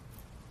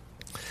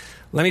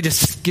 Let me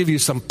just give you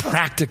some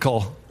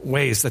practical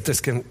ways that this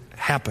can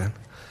happen.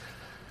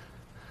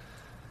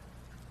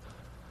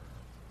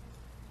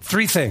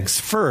 3 things.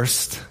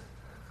 First,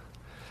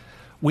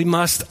 we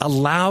must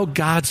allow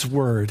God's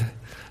Word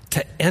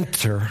to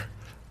enter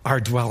our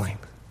dwelling.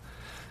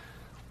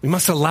 We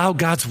must allow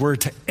God's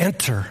Word to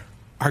enter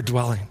our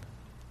dwelling.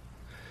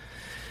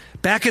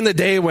 Back in the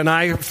day when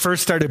I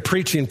first started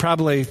preaching,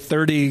 probably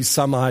 30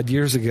 some odd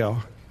years ago,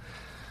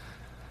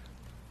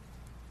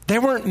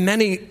 there weren't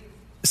many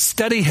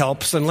study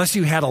helps unless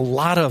you had a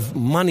lot of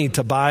money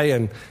to buy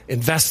and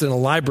invest in a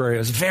library. It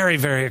was very,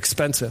 very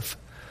expensive.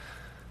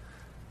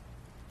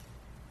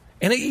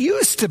 And it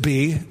used to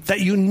be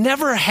that you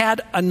never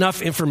had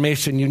enough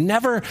information. You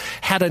never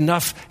had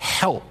enough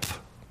help.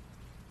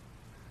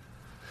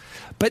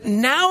 But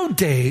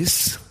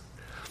nowadays,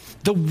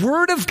 the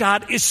Word of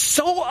God is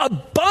so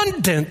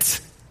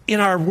abundant in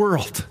our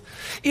world.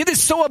 It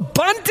is so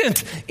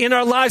abundant in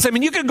our lives. I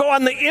mean, you can go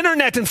on the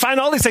internet and find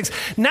all these things.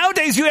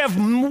 Nowadays, you have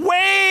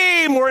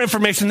way more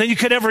information than you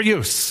could ever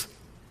use.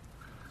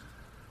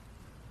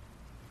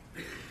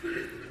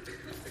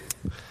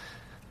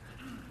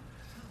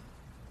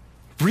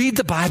 Read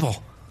the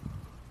Bible.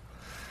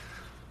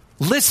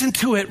 Listen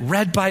to it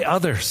read by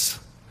others.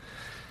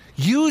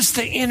 Use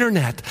the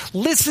internet.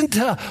 Listen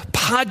to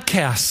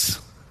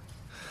podcasts.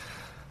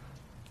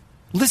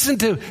 Listen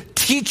to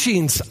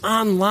teachings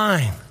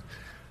online.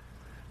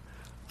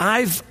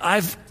 I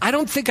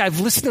don't think I've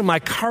listened to my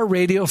car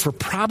radio for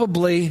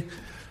probably,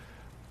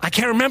 I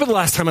can't remember the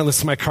last time I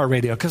listened to my car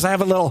radio because I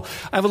have a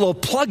little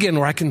plug-in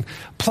where I can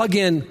plug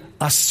in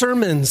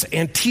sermons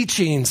and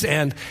teachings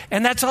and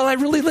that's all I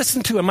really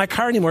listen to in my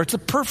car anymore. It's a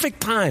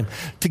perfect time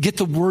to get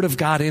the Word of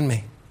God in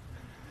me.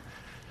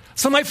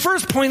 So my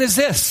first point is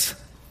this.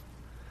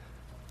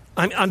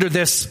 I'm under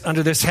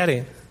this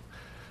heading.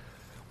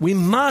 We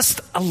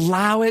must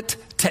allow it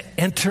to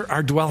enter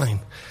our dwelling.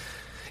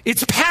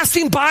 It's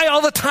passing by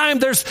all the time.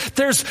 There's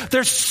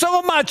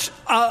so much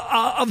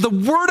of the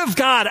Word of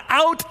God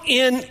out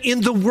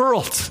in the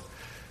world.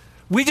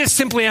 We just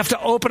simply have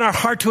to open our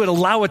heart to it,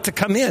 allow it to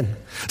come in.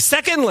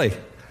 Secondly,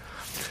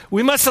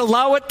 we must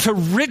allow it to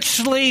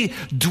richly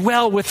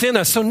dwell within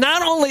us. So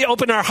not only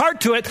open our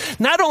heart to it,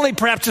 not only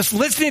perhaps just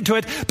listening to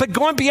it, but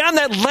going beyond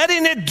that,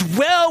 letting it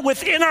dwell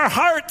within our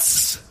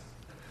hearts.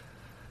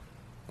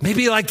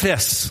 Maybe like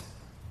this.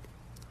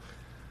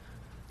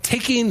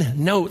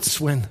 Taking notes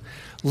when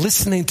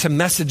listening to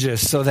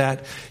messages so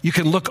that you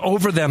can look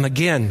over them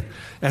again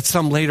at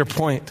some later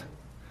point.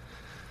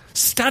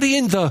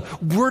 Studying the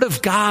Word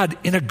of God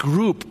in a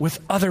group with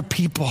other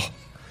people.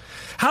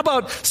 How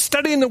about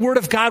studying the Word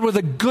of God with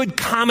a good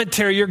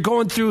commentary? You're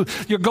going through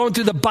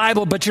the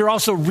Bible, but you're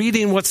also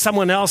reading what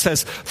someone else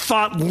has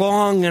thought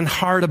long and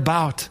hard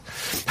about.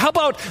 How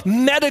about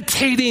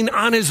meditating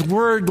on His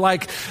Word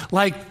like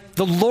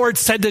the Lord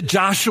said to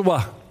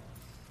Joshua,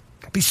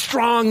 be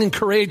strong and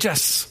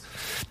courageous.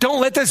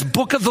 Don't let this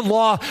book of the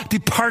law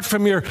depart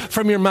from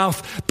your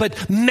mouth,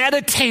 but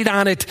meditate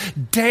on it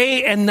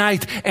day and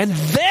night, and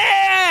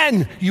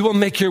then you will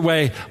make your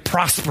way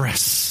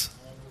prosperous.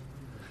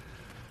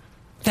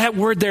 That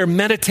word there,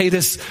 meditate,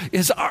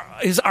 is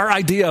our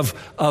idea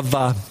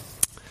of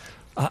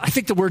I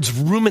think the word's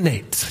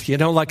ruminate,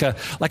 like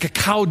a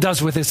cow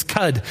does with his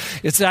cud.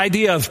 It's the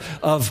idea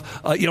of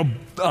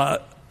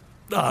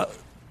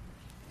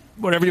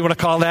whatever you want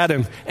to call that,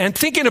 and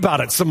thinking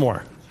about it some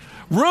more.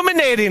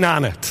 Ruminating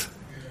on it.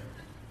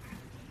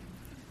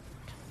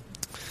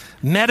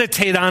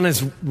 Meditate on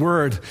his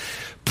word.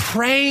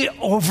 Pray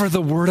over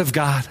the word of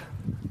God.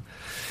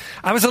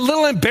 I was a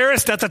little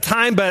embarrassed at the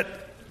time, but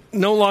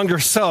no longer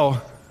so.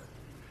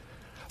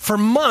 For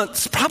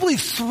months, probably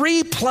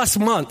 3+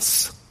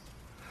 months,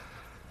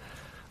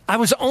 I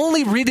was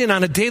only reading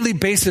on a daily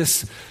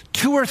basis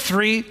 2 or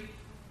 3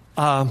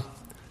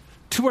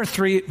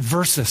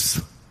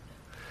 verses.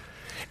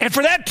 And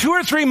for that 2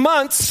 or 3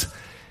 months,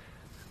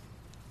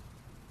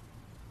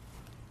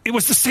 it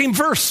was the same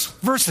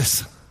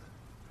verses.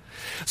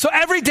 So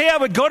every day I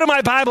would go to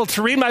my Bible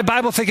to read my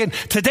Bible thinking,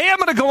 today I'm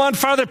going to go on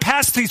farther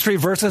past these 3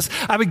 verses.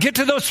 I would get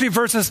to those 3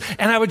 verses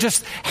and I would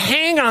just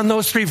hang on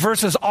those 3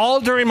 verses all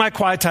during my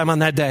quiet time on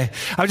that day.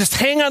 I would just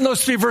hang on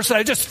those 3 verses.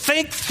 I just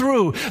think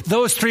through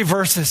those 3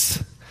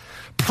 verses.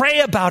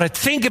 Pray about it,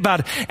 think about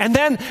it. And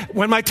then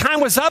when my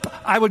time was up,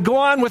 I would go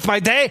on with my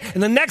day.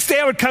 And the next day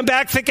I would come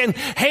back thinking,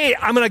 hey,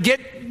 I'm going to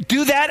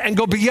do that and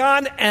go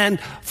beyond. And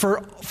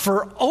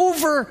for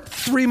over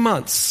 3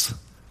 months,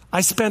 I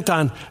spent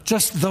on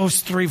just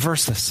those 3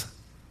 verses.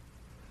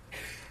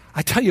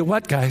 I tell you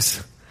what,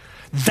 guys,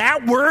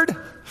 that word,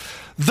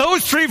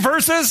 those 3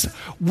 verses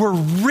were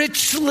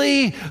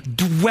richly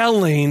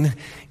dwelling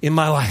in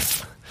my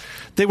life.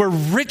 They were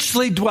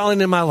richly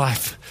dwelling in my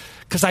life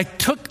because I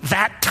took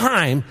that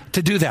time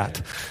to do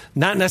that.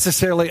 Not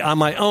necessarily on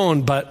my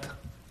own, but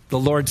the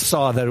Lord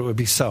saw that it would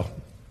be so.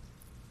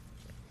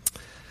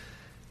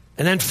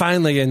 And then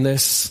finally in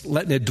this,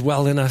 letting it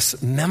dwell in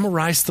us,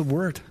 memorize the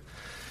word.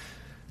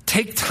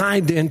 Take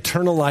time to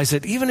internalize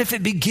it. Even if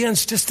it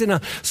begins just in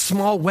a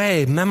small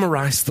way,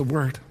 memorize the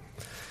word.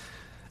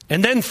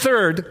 And then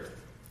third,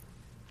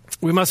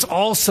 we must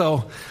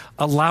also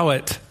allow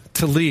it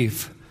to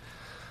leave.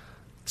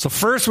 So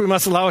first, we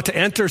must allow it to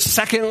enter.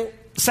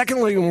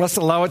 Secondly, we must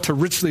allow it to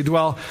richly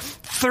dwell.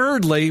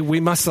 Thirdly, we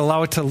must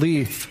allow it to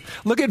leave.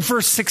 Look at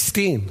verse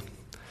 16.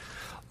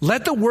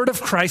 Let the word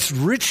of Christ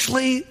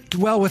richly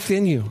dwell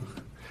within you,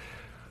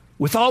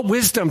 with all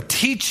wisdom,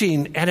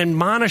 teaching and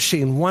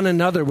admonishing one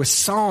another with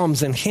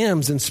psalms and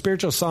hymns and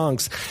spiritual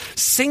songs,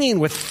 singing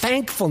with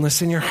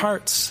thankfulness in your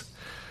hearts.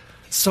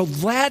 So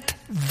let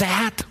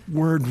that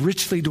word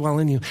richly dwell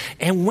in you.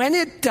 And when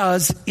it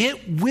does,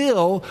 it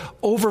will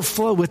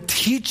overflow with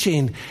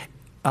teaching,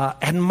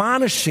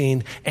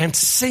 admonishing, and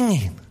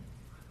singing.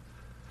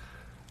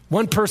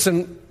 One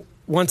person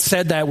once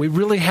said that we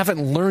really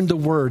haven't learned the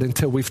word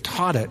until we've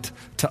taught it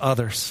to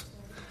others.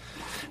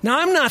 Now,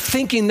 I'm not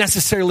thinking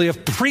necessarily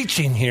of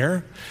preaching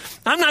here.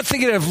 I'm not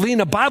thinking of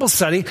leading a Bible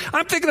study.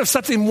 I'm thinking of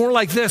something more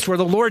like this, where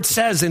the Lord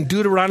says in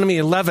Deuteronomy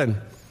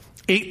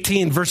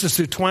 11:18, verses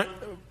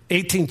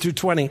 18 through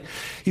 20,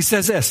 he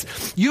says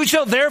this: you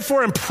shall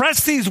therefore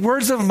impress these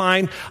words of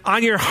mine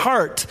on your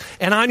heart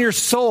and on your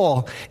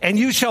soul, and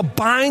you shall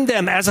bind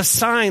them as a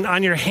sign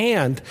on your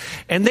hand,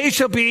 and they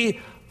shall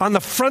be on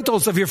the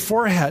frontals of your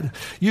forehead.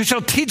 You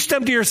shall teach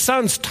them to your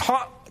sons,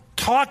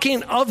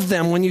 talking of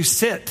them when you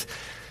sit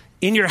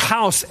in your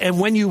house and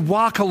when you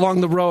walk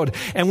along the road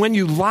and when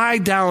you lie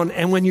down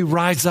and when you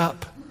rise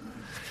up.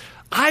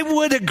 I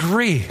would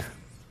agree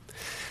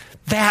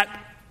that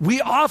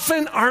we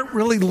often aren't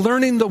really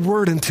learning the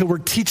word until we're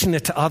teaching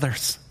it to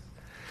others.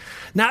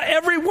 Now,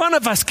 every one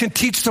of us can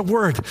teach the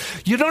word.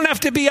 You don't have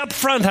to be up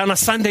front on a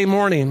Sunday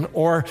morning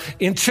or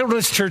in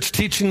children's church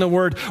teaching the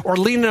word or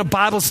leading a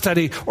Bible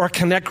study or a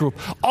connect group.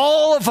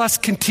 All of us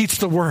can teach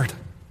the word.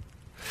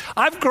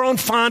 I've grown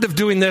fond of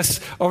doing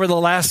this over the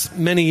last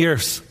many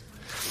years.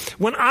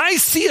 When I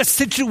see a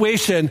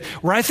situation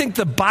where I think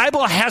the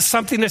Bible has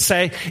something to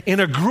say in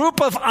a group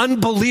of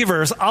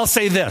unbelievers, I'll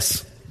say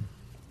this.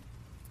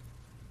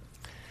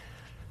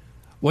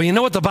 Well, you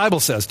know what the Bible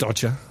says,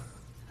 don't you?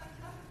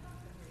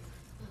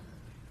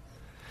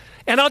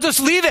 And I'll just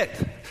leave it.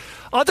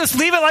 I'll just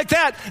leave it like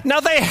that.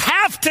 Now, they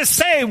have to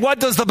say, what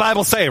does the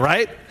Bible say,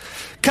 right?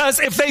 Because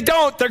if they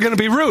don't, they're going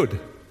to be rude.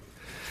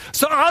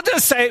 So I'll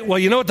just say, well,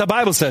 you know what the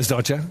Bible says,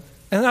 don't you?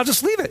 And I'll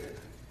just leave it.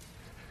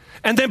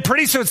 And then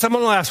pretty soon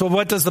someone will ask, well,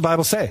 what does the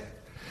Bible say?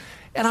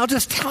 And I'll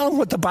just tell them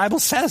what the Bible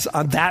says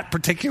on that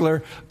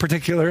particular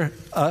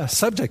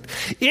subject.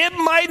 It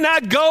might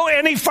not go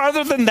any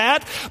farther than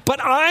that, but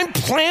I'm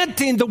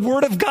planting the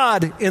Word of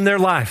God in their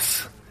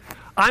lives.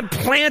 I'm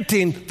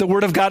planting the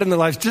Word of God in their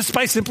lives just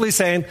by simply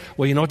saying,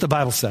 well, you know what the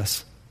Bible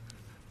says.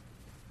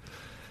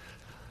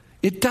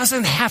 It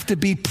doesn't have to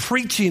be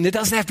preaching. It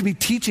doesn't have to be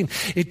teaching.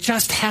 It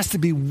just has to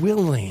be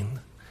willing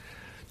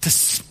to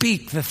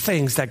speak the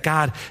things that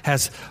God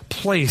has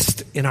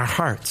placed in our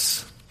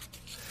hearts.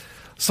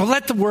 So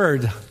let the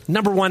word,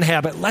 number one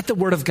habit, let the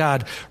word of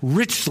God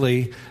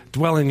richly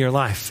dwell in your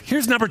life.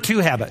 Here's number 2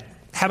 habit.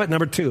 Habit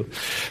number 2.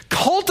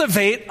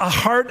 Cultivate a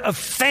heart of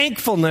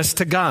thankfulness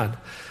to God.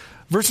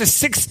 Verses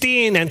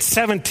 16 and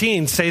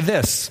 17 say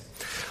this: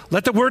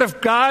 let the word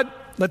of God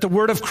let the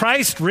word of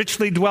Christ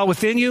richly dwell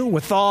within you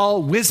with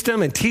all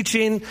wisdom and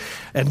teaching,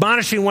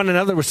 admonishing one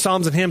another with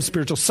psalms and hymns,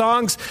 spiritual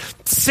songs,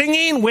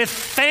 singing with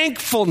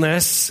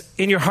thankfulness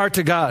in your heart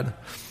to God.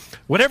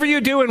 Whatever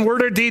you do in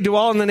word or deed, do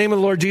all in the name of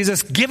the Lord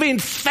Jesus, giving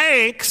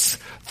thanks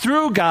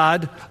through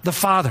God the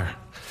Father.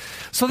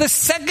 So the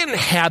second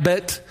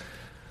habit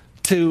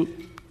to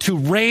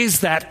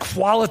raise that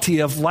quality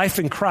of life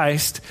in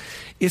Christ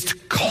is to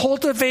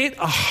cultivate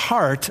a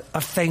heart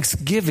of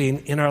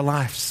thanksgiving in our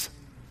lives.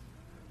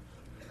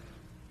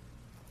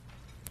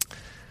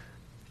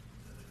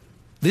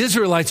 The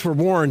Israelites were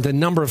warned a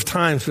number of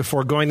times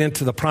before going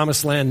into the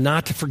promised land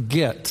not to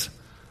forget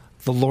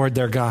the Lord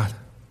their God.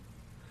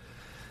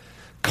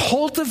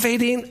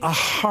 Cultivating a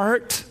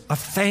heart of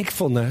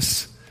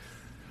thankfulness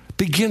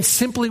begins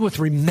simply with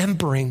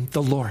remembering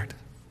the Lord,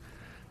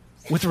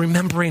 with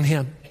remembering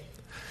Him.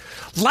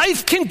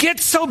 Life can get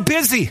so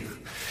busy.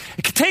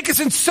 It can take us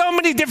in so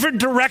many different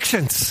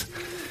directions.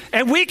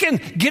 And we can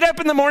get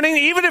up in the morning,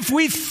 even if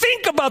we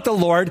think about the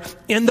Lord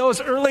in those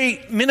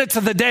early minutes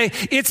of the day,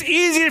 it's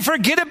easy to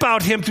forget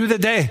about Him through the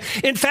day.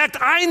 In fact,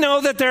 I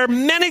know that there are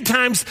many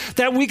times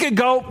that we could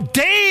go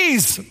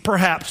days,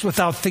 perhaps,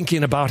 without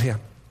thinking about Him.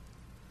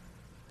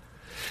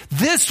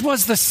 This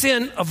was the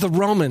sin of the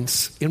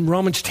Romans in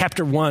Romans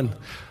chapter 1,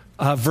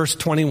 verse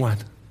 21.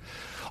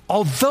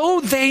 Although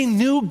they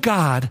knew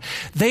God,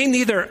 they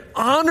neither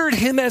honored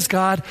Him as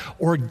God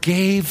or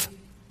gave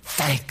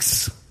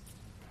thanks.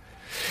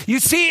 You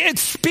see, it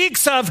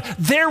speaks of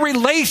their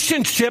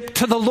relationship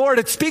to the Lord.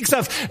 It speaks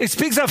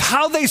of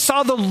how they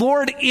saw the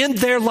Lord in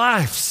their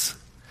lives.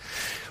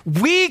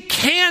 We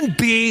can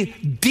be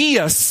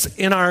deists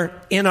in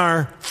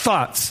our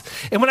thoughts.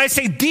 And when I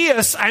say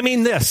deists, I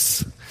mean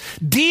this.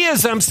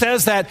 Deism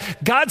says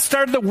that God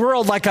started the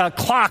world like a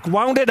clock,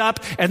 wound it up,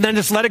 and then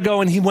just let it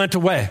go and He went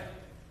away.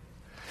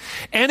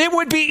 And it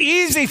would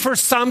be easy for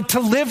some to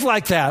live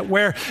like that,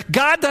 where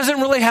God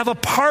doesn't really have a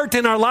part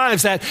in our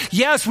lives. That,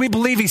 yes, we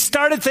believe He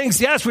started things.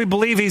 Yes, we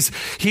believe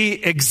He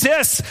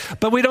exists,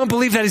 but we don't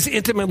believe that He's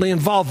intimately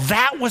involved.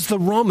 That was the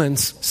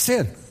Romans'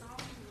 sin.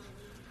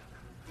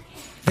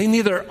 They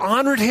neither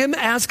honored Him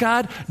as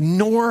God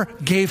nor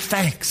gave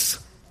thanks.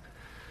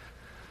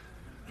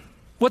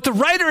 What the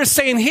writer is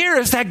saying here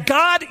is that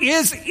God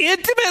is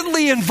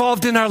intimately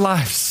involved in our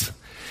lives.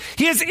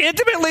 He is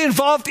intimately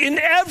involved in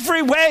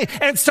every way,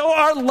 and so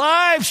our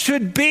lives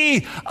should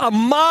be a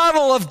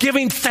model of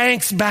giving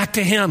thanks back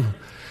to Him.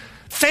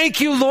 Thank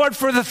you, Lord,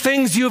 for the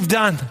things You've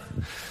done.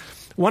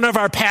 One of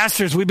our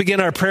pastors, we begin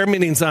our prayer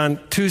meetings on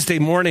Tuesday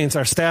mornings,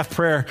 our staff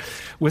prayer,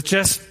 with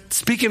just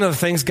speaking of the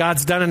things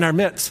God's done in our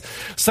midst.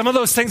 Some of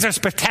those things are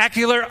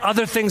spectacular.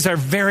 Other things are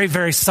very,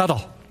 very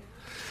subtle.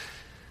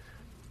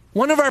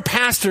 One of our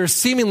pastors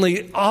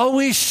seemingly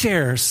always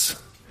shares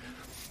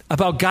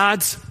about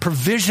God's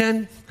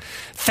provision,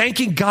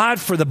 thanking God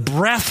for the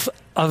breath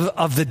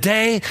of the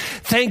day.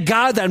 Thank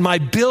God that my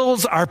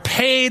bills are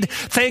paid.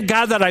 Thank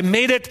God that I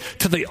made it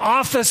to the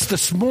office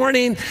this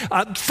morning.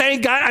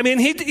 Thank God. I mean,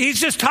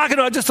 he's just talking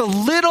about just the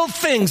little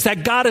things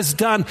that God has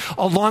done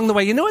along the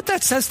way. You know what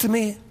that says to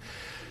me?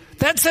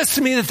 That says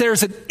to me that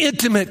there's an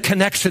intimate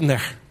connection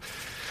there.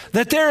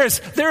 That there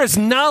is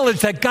knowledge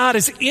that God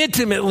is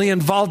intimately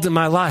involved in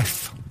my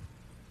life.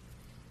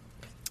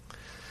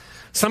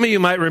 Some of you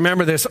might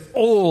remember this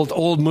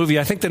old movie.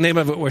 I think the name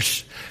of it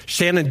was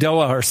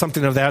Shenandoah or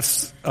something of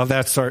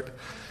that sort.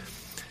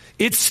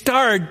 It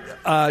starred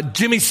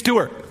Jimmy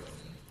Stewart.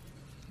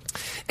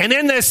 And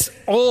in this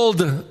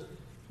old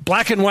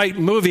black and white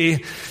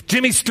movie,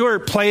 Jimmy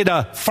Stewart played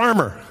a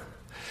farmer.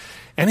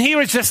 And he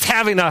was just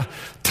having a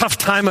tough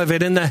time of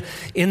it. In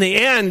the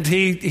end,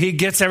 he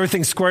gets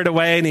everything squared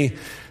away and he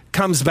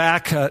comes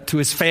back to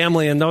his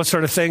family and those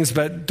sort of things.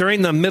 But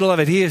during the middle of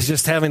it, he is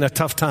just having a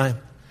tough time.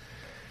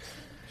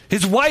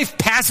 His wife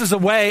passes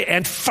away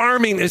and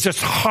farming is just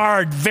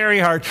hard, very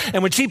hard.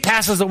 And when she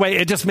passes away,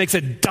 it just makes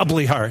it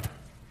doubly hard.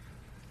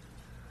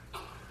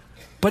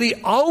 But he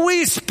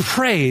always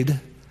prayed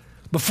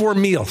before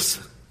meals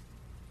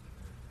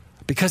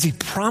because he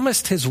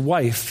promised his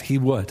wife he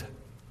would.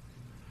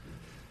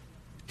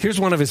 Here's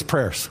one of his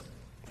prayers.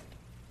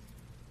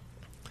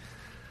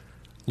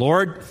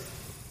 Lord,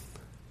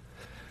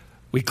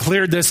 we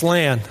cleared this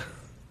land.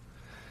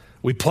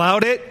 We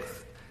plowed it.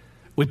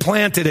 We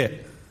planted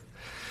it.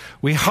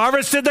 We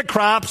harvested the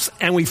crops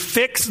and we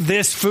fixed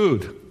this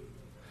food.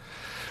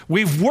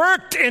 We've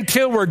worked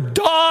until we're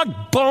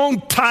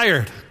dog-bone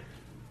tired.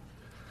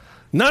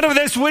 None of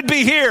this would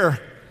be here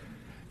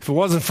if it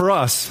wasn't for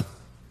us.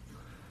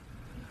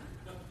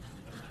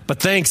 But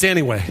thanks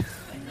anyway.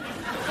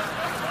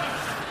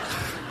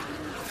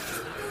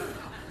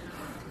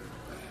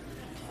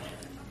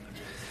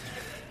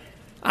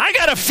 I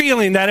got a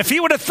feeling that if he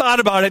would have thought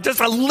about it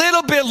just a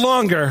little bit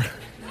longer,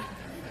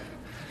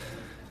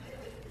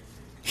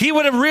 he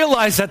would have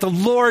realized that the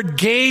Lord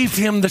gave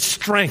him the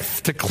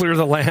strength to clear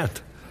the land.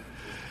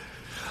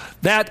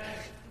 That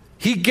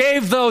He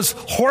gave those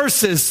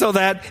horses so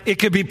that it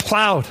could be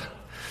plowed.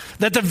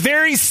 that the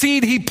very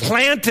seed he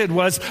planted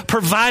was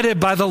provided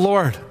by the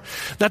Lord,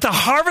 that the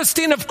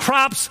harvesting of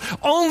crops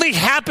only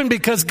happened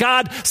because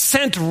God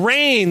sent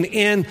rain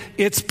in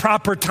its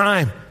proper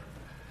time,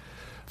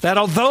 that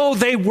although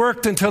they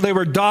worked until they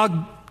were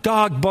dog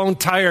bone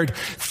tired,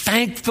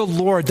 thank the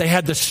Lord they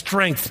had the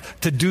strength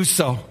to do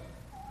so.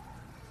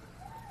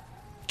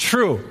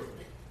 True,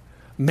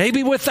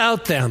 maybe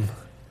without them,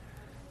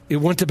 it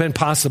wouldn't have been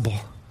possible.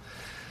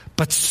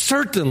 But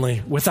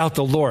certainly without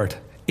the Lord,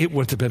 it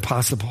wouldn't have been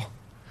possible.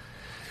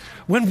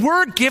 When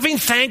we're giving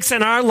thanks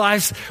in our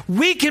lives,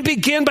 we can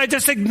begin by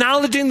just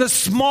acknowledging the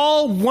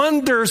small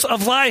wonders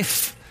of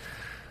life.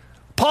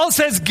 Paul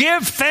says,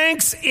 give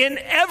thanks in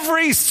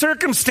every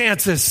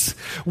circumstances.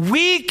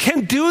 We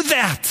can do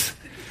that.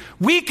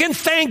 We can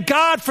thank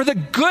God for the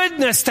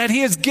goodness that he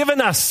has given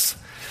us,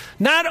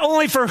 not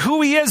only for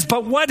who he is,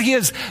 but what he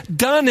has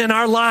done in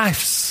our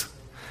lives.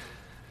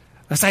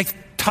 As I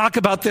talk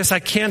about this, I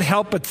can't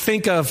help but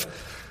think of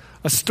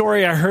a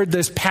story I heard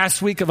this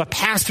past week of a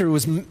pastor who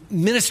was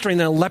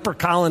ministering in a leper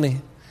colony.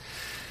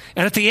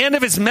 And at the end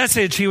of his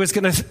message, he was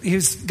going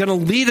to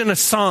lead in a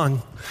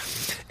song.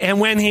 And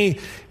when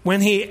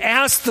he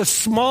asked the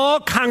small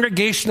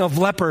congregation of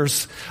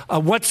lepers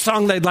what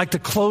song they'd like to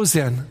close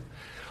in,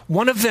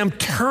 one of them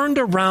turned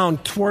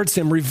around towards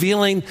him,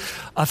 revealing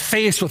a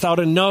face without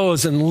a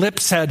nose and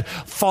lips had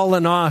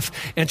fallen off.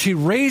 And she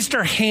raised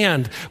her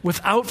hand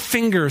without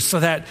fingers so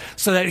that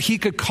he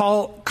could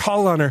call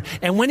on her.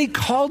 And when he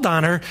called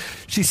on her,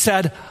 she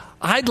said,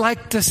 I'd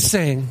like to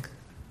sing,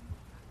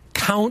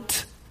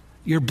 Count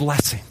Your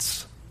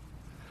Blessings.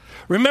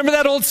 Remember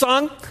that old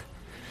song?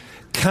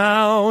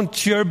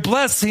 Count your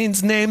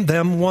blessings, name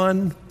them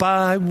one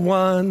by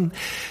one.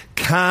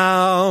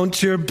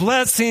 Count your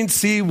blessings,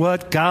 see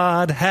what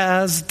God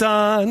has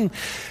done.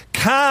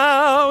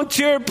 Count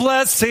your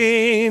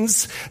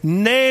blessings,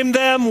 name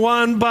them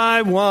one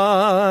by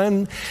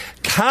one.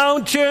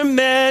 Count your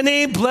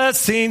many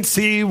blessings,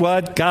 see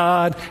what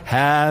God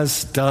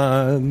has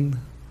done.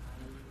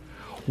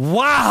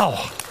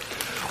 Wow.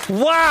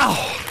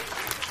 Wow.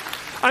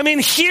 I mean,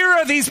 here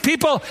are these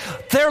people,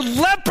 they're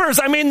lepers.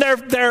 I mean,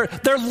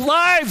 their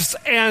lives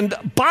and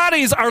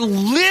bodies are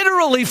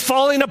literally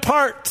falling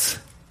apart.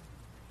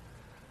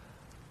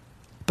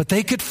 But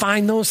they could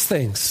find those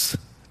things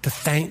to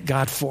thank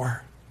God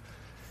for.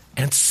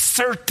 And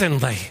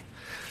certainly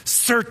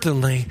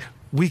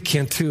we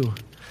can too.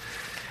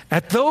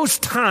 At those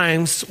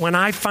times when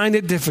I find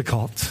it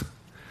difficult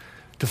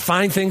to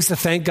find things to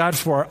thank God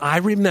for, I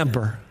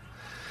remember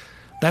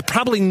that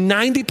probably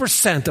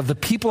 90% of the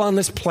people on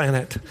this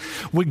planet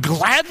would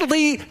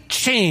gladly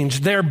change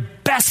their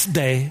best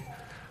day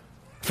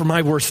for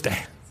my worst day.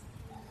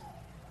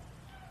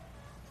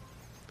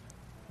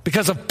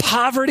 Because of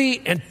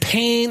poverty and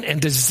pain and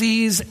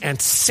disease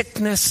and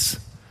sickness,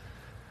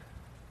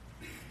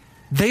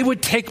 they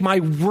would take my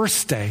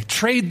worst day,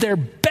 trade their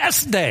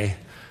best day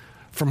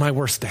for my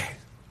worst day.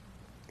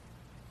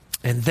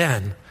 And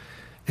then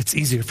it's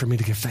easier for me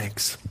to give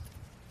thanks.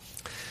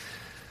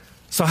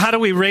 So how do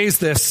we raise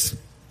this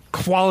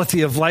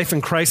quality of life in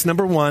Christ?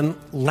 Number one,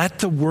 let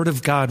the Word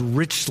of God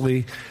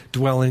richly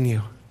dwell in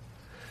you.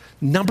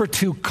 Number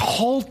two,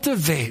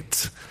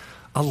 cultivate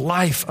a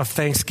life of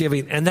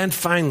thanksgiving. And then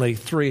finally,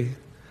 3,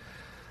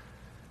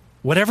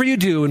 whatever you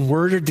do in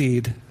word or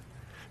deed,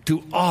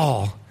 do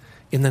all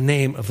in the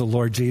name of the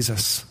Lord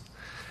Jesus.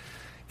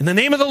 In the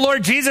name of the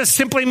Lord Jesus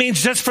simply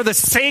means just for the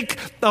sake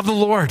of the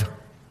Lord.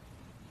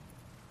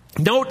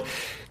 Note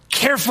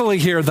carefully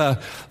here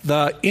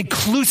the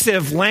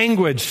inclusive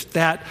language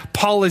that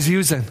Paul is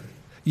using.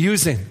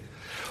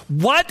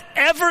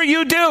 Whatever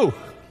you do,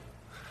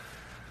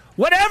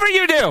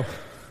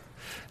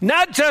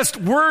 not just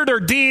word or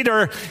deed,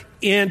 or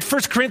in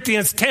 1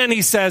 Corinthians 10,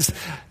 he says,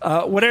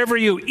 whatever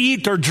you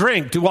eat or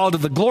drink, do all to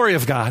the glory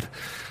of God.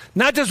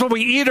 Not just what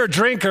we eat or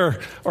drink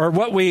or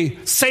what we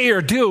say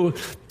or do,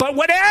 but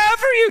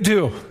whatever you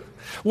do,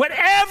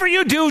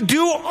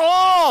 do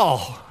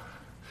all.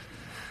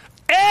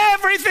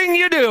 Everything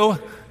you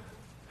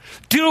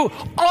do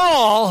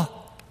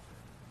all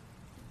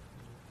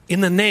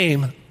in the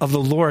name of the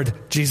Lord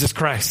Jesus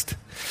Christ.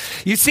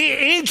 You see,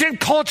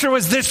 ancient culture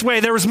was this way.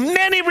 There was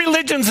many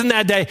religions in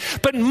that day,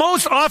 but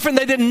most often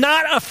they did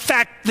not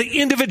affect the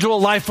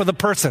individual life of the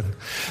person.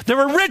 There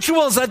were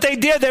rituals that they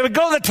did. They would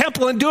go to the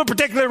temple and do a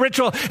particular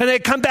ritual, and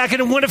they'd come back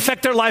and it wouldn't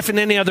affect their life in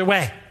any other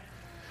way.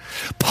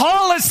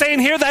 Paul is saying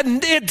here that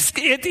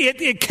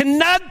it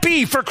cannot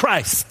be for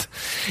Christ.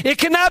 It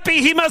cannot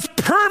be. He must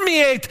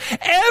permeate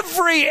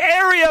every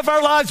area of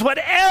our lives.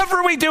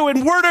 Whatever we do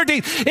in word or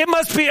deed, it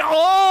must be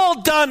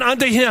all done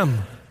unto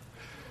him.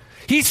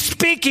 He's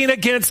speaking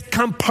against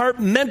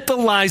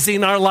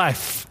compartmentalizing our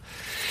life.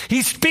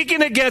 He's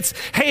speaking against,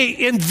 hey,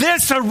 in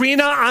this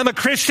arena, I'm a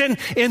Christian.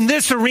 In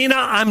this arena,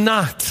 I'm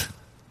not.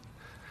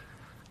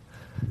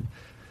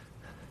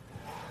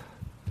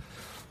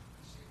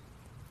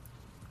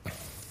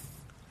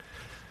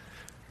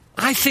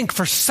 I think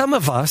for some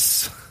of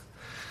us,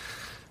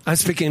 I'm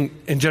speaking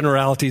in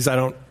generalities. I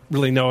don't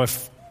really know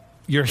if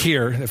you're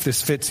here, if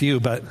this fits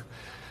you, but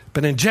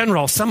But in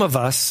general, some of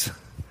us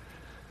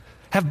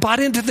have bought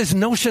into this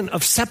notion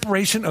of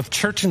separation of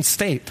church and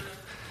state.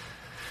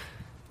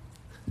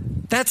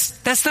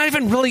 That's not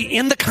even really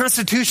in the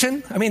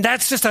Constitution. I mean,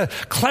 that's just a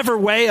clever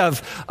way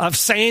of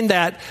saying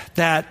that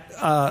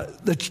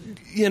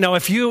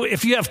if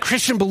you have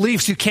Christian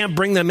beliefs, you can't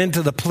bring them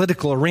into the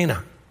political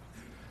arena.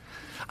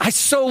 I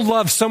so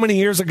love so many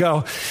years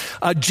ago,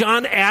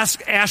 John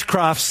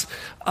Ashcroft's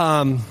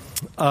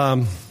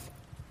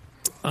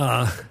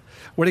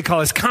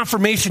his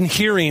confirmation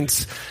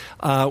hearings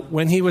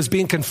when he was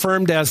being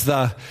confirmed as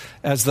the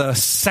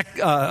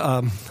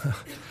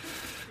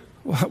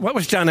what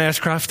was John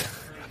Ashcroft?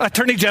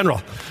 Attorney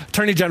General,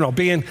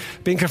 being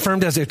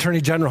confirmed as the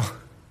Attorney General.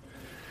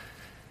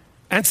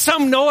 And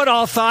some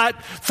know-it-all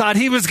thought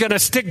he was going to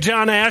stick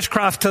John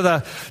Ashcroft to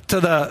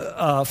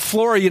the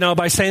floor,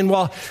 by saying,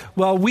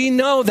 well, we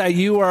know that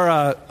you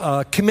are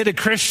a committed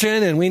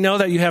Christian, and we know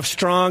that you have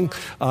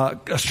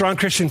a strong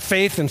Christian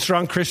faith and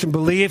strong Christian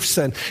beliefs.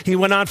 And he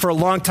went on for a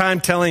long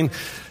time telling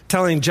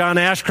John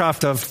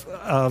Ashcroft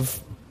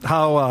of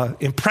how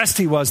impressed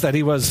he was that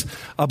he was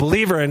a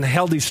believer and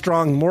held these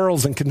strong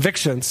morals and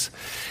convictions.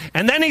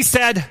 And then he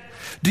said,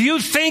 do you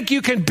think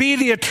you can be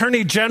the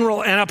Attorney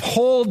General and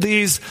uphold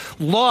these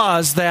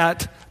laws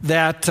that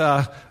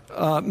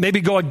maybe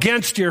go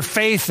against your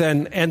faith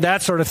and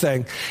that sort of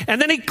thing?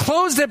 And then he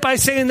closed it by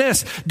saying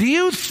this: do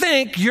you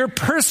think your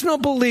personal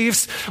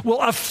beliefs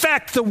will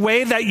affect the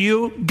way that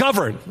you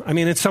govern? I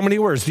mean, in so many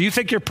words, do you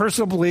think your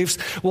personal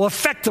beliefs will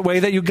affect the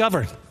way that you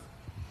govern?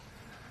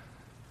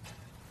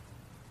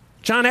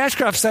 John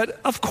Ashcroft said,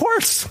 of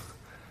course.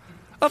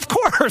 Of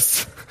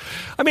course.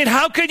 I mean,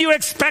 how could you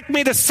expect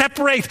me to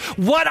separate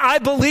what I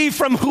believe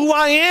from who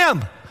I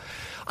am?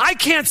 I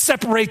can't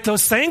separate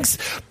those things,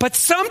 but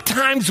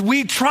sometimes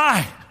we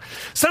try.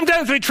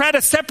 Sometimes we try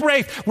to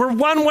separate. We're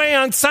one way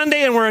on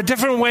Sunday and we're a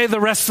different way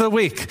the rest of the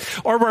week.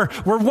 Or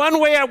we're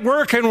one way at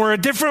work and we're a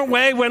different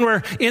way when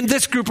we're in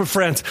this group of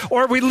friends.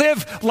 Or we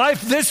live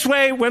life this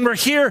way when we're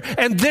here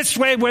and this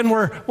way when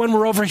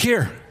we're over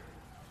here.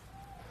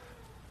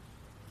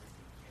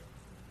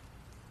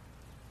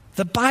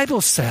 The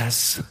Bible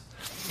says,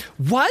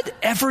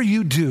 whatever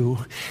you do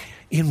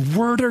in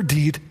word or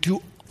deed,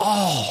 do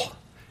all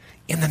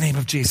in the name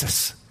of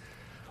Jesus.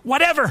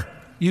 Whatever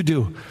you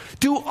do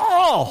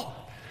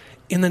all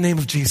in the name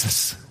of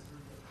Jesus.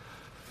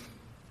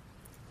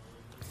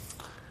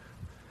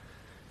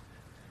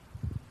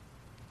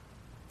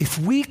 If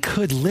we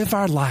could live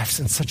our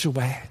lives in such a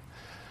way,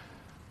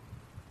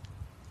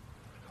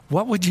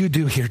 what would you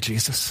do here,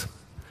 Jesus?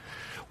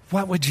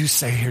 What would you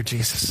say here,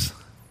 Jesus?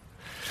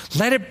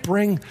 Let it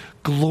bring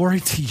glory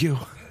to you.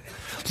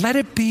 Let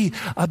it be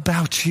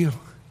about you.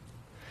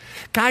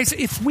 Guys,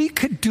 if we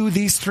could do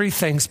these three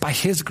things by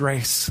His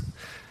grace,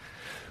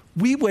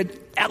 we would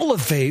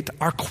elevate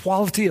our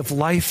quality of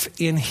life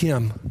in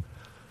Him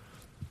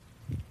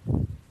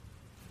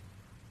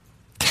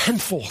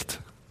tenfold.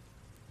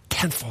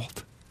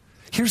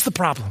 Here's the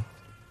problem.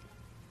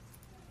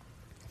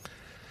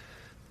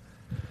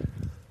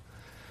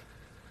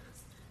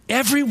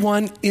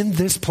 Everyone in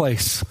this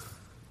place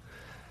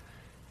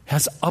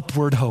has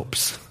upward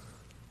hopes.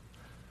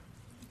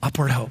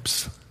 Upward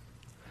hopes.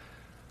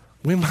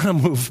 We want to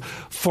move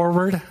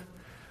forward.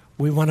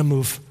 We want to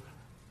move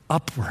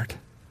upward.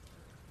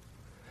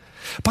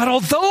 But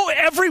although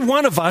every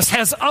one of us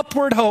has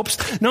upward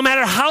hopes, no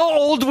matter how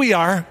old we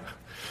are,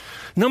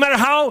 no matter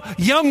how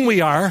young we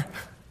are,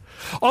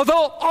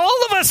 although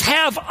all of us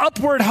have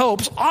upward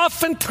hopes,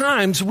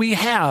 oftentimes we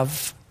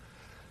have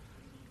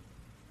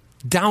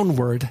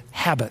downward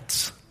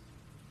habits.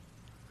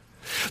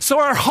 So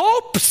our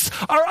hopes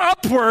are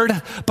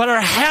upward, but our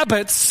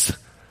habits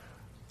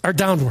are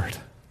downward.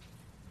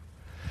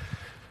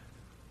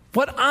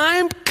 What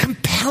I'm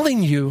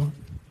compelling you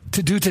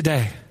to do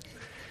today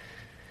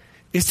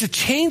is to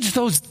change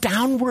those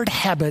downward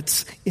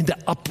habits into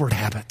upward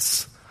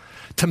habits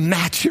to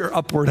match your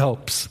upward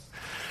hopes.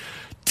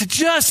 To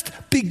just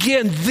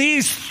begin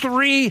these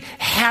three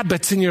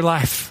habits in your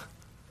life.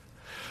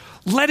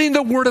 Letting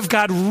the Word of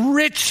God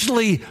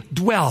richly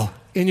dwell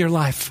in your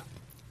life.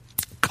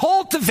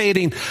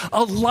 Cultivating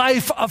a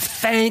life of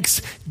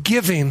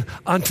thanksgiving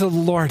unto the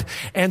Lord.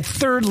 And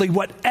thirdly,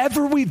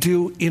 whatever we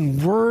do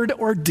in word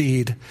or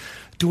deed,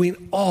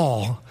 doing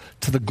all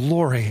to the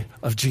glory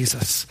of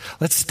Jesus.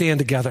 Let's stand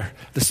together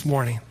this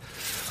morning.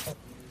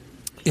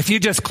 If you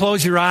just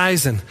close your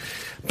eyes and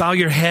bow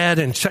your head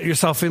and shut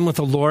yourself in with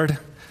the Lord,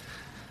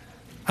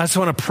 I just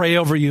want to pray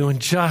over you in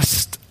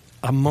just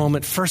a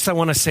moment. First, I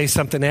want to say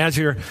something as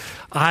your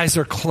eyes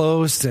are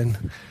closed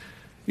and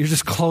you're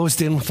just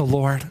closed in with the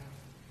Lord.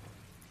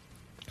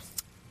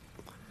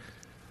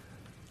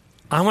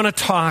 I want to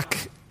talk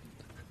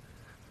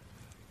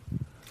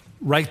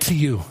right to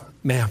you,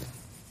 ma'am.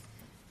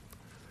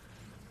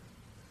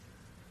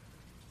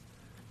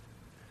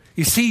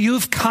 You see,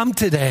 you've come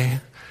today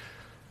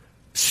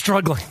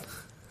struggling,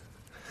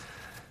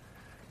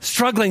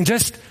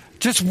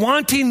 just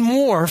wanting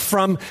more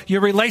from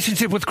your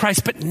relationship with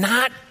Christ, but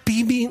not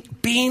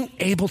being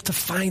able to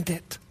find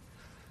it.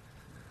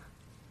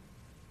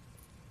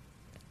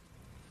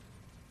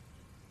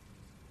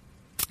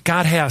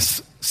 God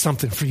has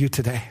something for you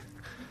today.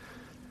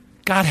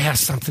 God has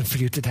something for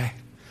you today.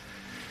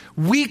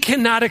 We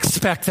cannot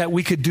expect that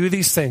we could do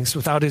these things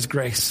without his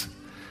grace.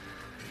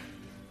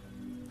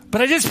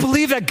 But I just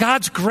believe that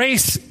God's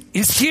grace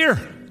is here.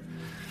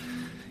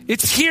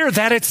 It's here,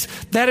 that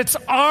it's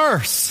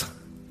ours.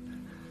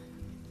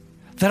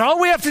 That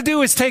all we have to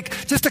do is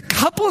take just a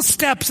couple of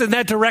steps in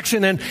that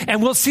direction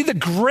and we'll see the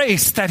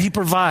grace that he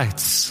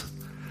provides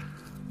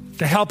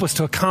to help us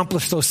to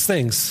accomplish those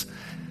things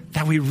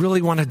that we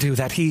really want to do,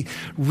 that he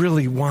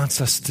really wants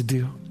us to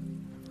do.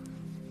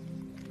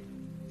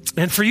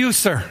 And for you,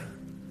 sir,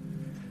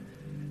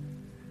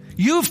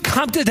 you've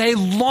come today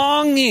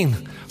longing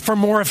for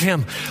more of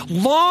him,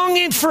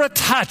 longing for a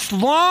touch,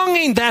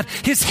 longing that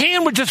his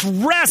hand would just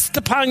rest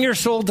upon your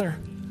shoulder.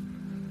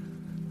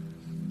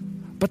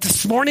 But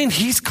this morning,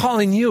 he's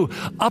calling you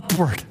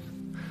upward.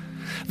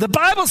 The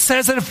Bible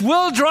says that if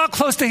we'll draw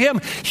close to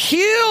him,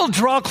 he'll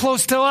draw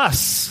close to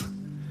us.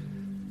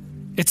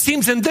 It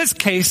seems in this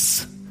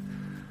case,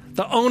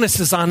 the onus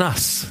is on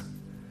us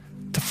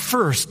to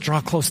first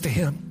draw close to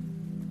him.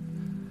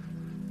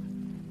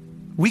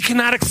 We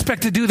cannot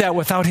expect to do that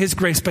without his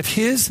grace, but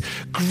his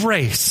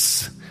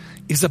grace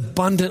is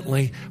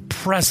abundantly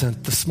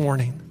present this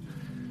morning.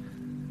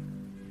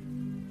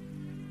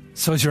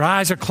 So as your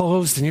eyes are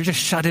closed and you're just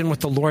shut in with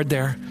the Lord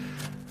there,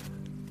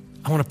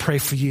 I want to pray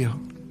for you.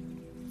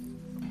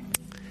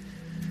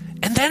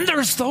 And then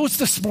there's those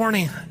this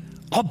morning,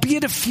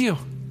 albeit a few,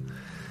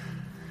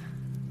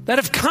 that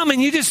have come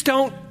and you just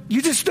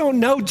don't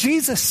know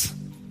Jesus.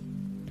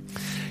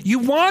 You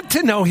want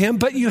to know him,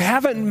 but you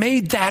haven't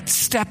made that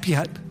step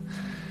yet.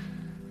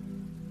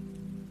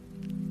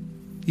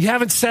 You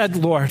haven't said,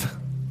 Lord,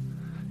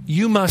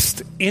 you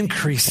must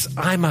increase,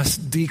 I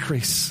must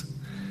decrease.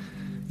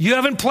 You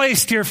haven't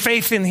placed your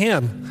faith in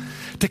him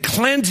to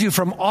cleanse you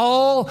from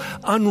all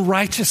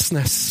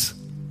unrighteousness,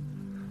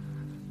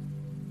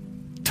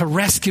 to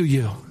rescue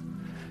you,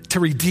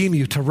 to redeem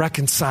you, to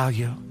reconcile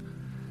you,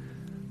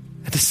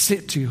 and to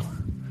seat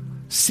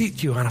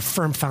you on a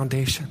firm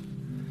foundation.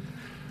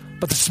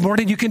 But this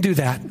morning you can do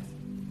that.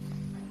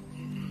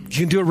 You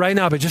can do it right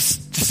now, but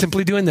just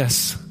simply doing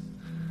this.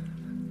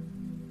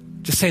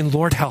 Just saying,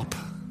 Lord, help.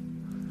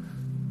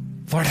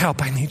 Lord,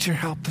 help. I need your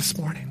help this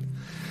morning.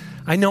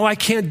 I know I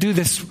can't do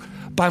this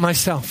by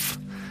myself.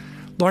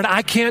 Lord,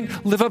 I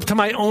can't live up to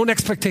my own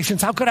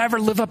expectations. How could I ever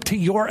live up to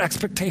your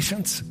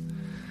expectations?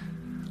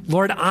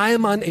 Lord, I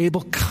am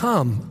unable.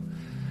 Come,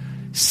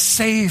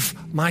 save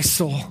my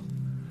soul.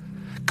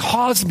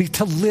 Cause me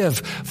to live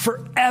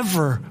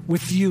forever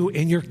with you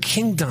in your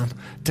kingdom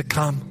to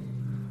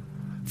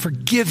come.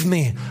 Forgive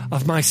me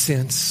of my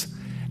sins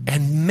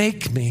and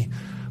make me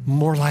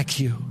more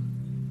like you.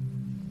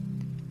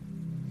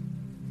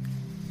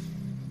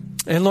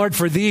 And Lord,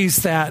 for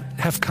these that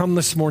have come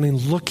this morning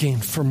looking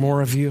for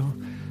more of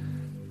you,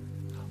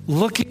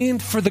 looking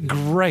for the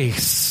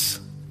grace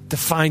to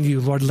find you,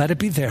 Lord, let it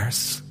be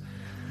theirs.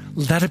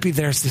 Let it be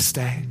theirs this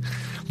day.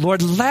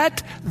 Lord,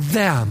 let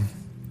them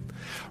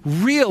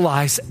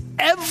realize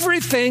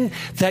everything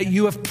that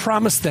you have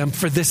promised them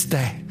for this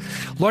day.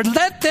 Lord,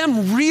 let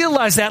them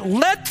realize that.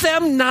 Let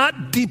them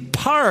not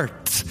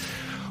depart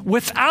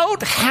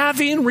without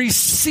having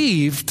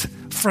received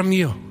from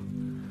you.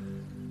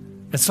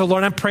 And so,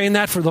 Lord, I'm praying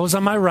that for those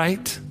on my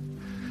right,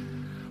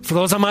 for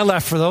those on my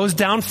left, for those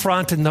down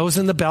front and those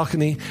in the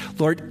balcony.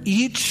 Lord,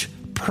 each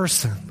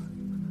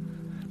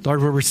person,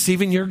 Lord, we're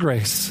receiving your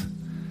grace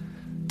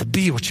to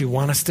be what you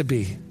want us to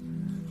be.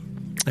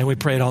 And we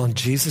pray it all in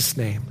Jesus'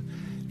 name.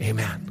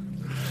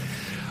 Amen.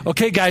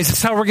 Okay, guys,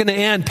 that's how we're going to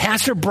end.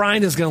 Pastor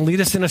Brian is going to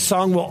lead us in a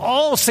song. We'll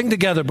all sing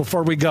together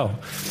before we go.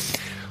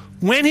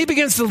 When he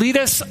begins to lead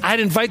us, I'd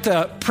invite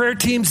the prayer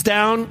teams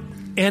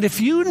down. And if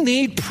you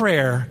need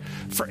prayer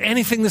for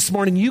anything this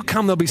morning, you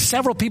come. There'll be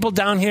several people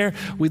down here.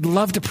 We'd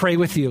love to pray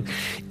with you.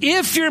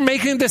 If you're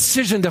making a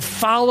decision to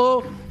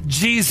follow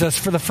Jesus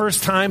for the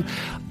first time,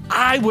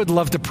 I would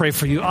love to pray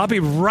for you. I'll be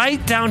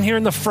right down here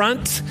in the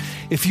front.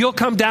 If you'll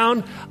come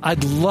down,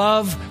 I'd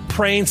love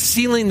praying,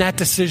 sealing that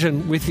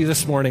decision with you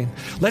this morning.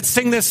 Let's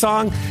sing this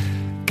song.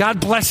 God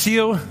bless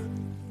you.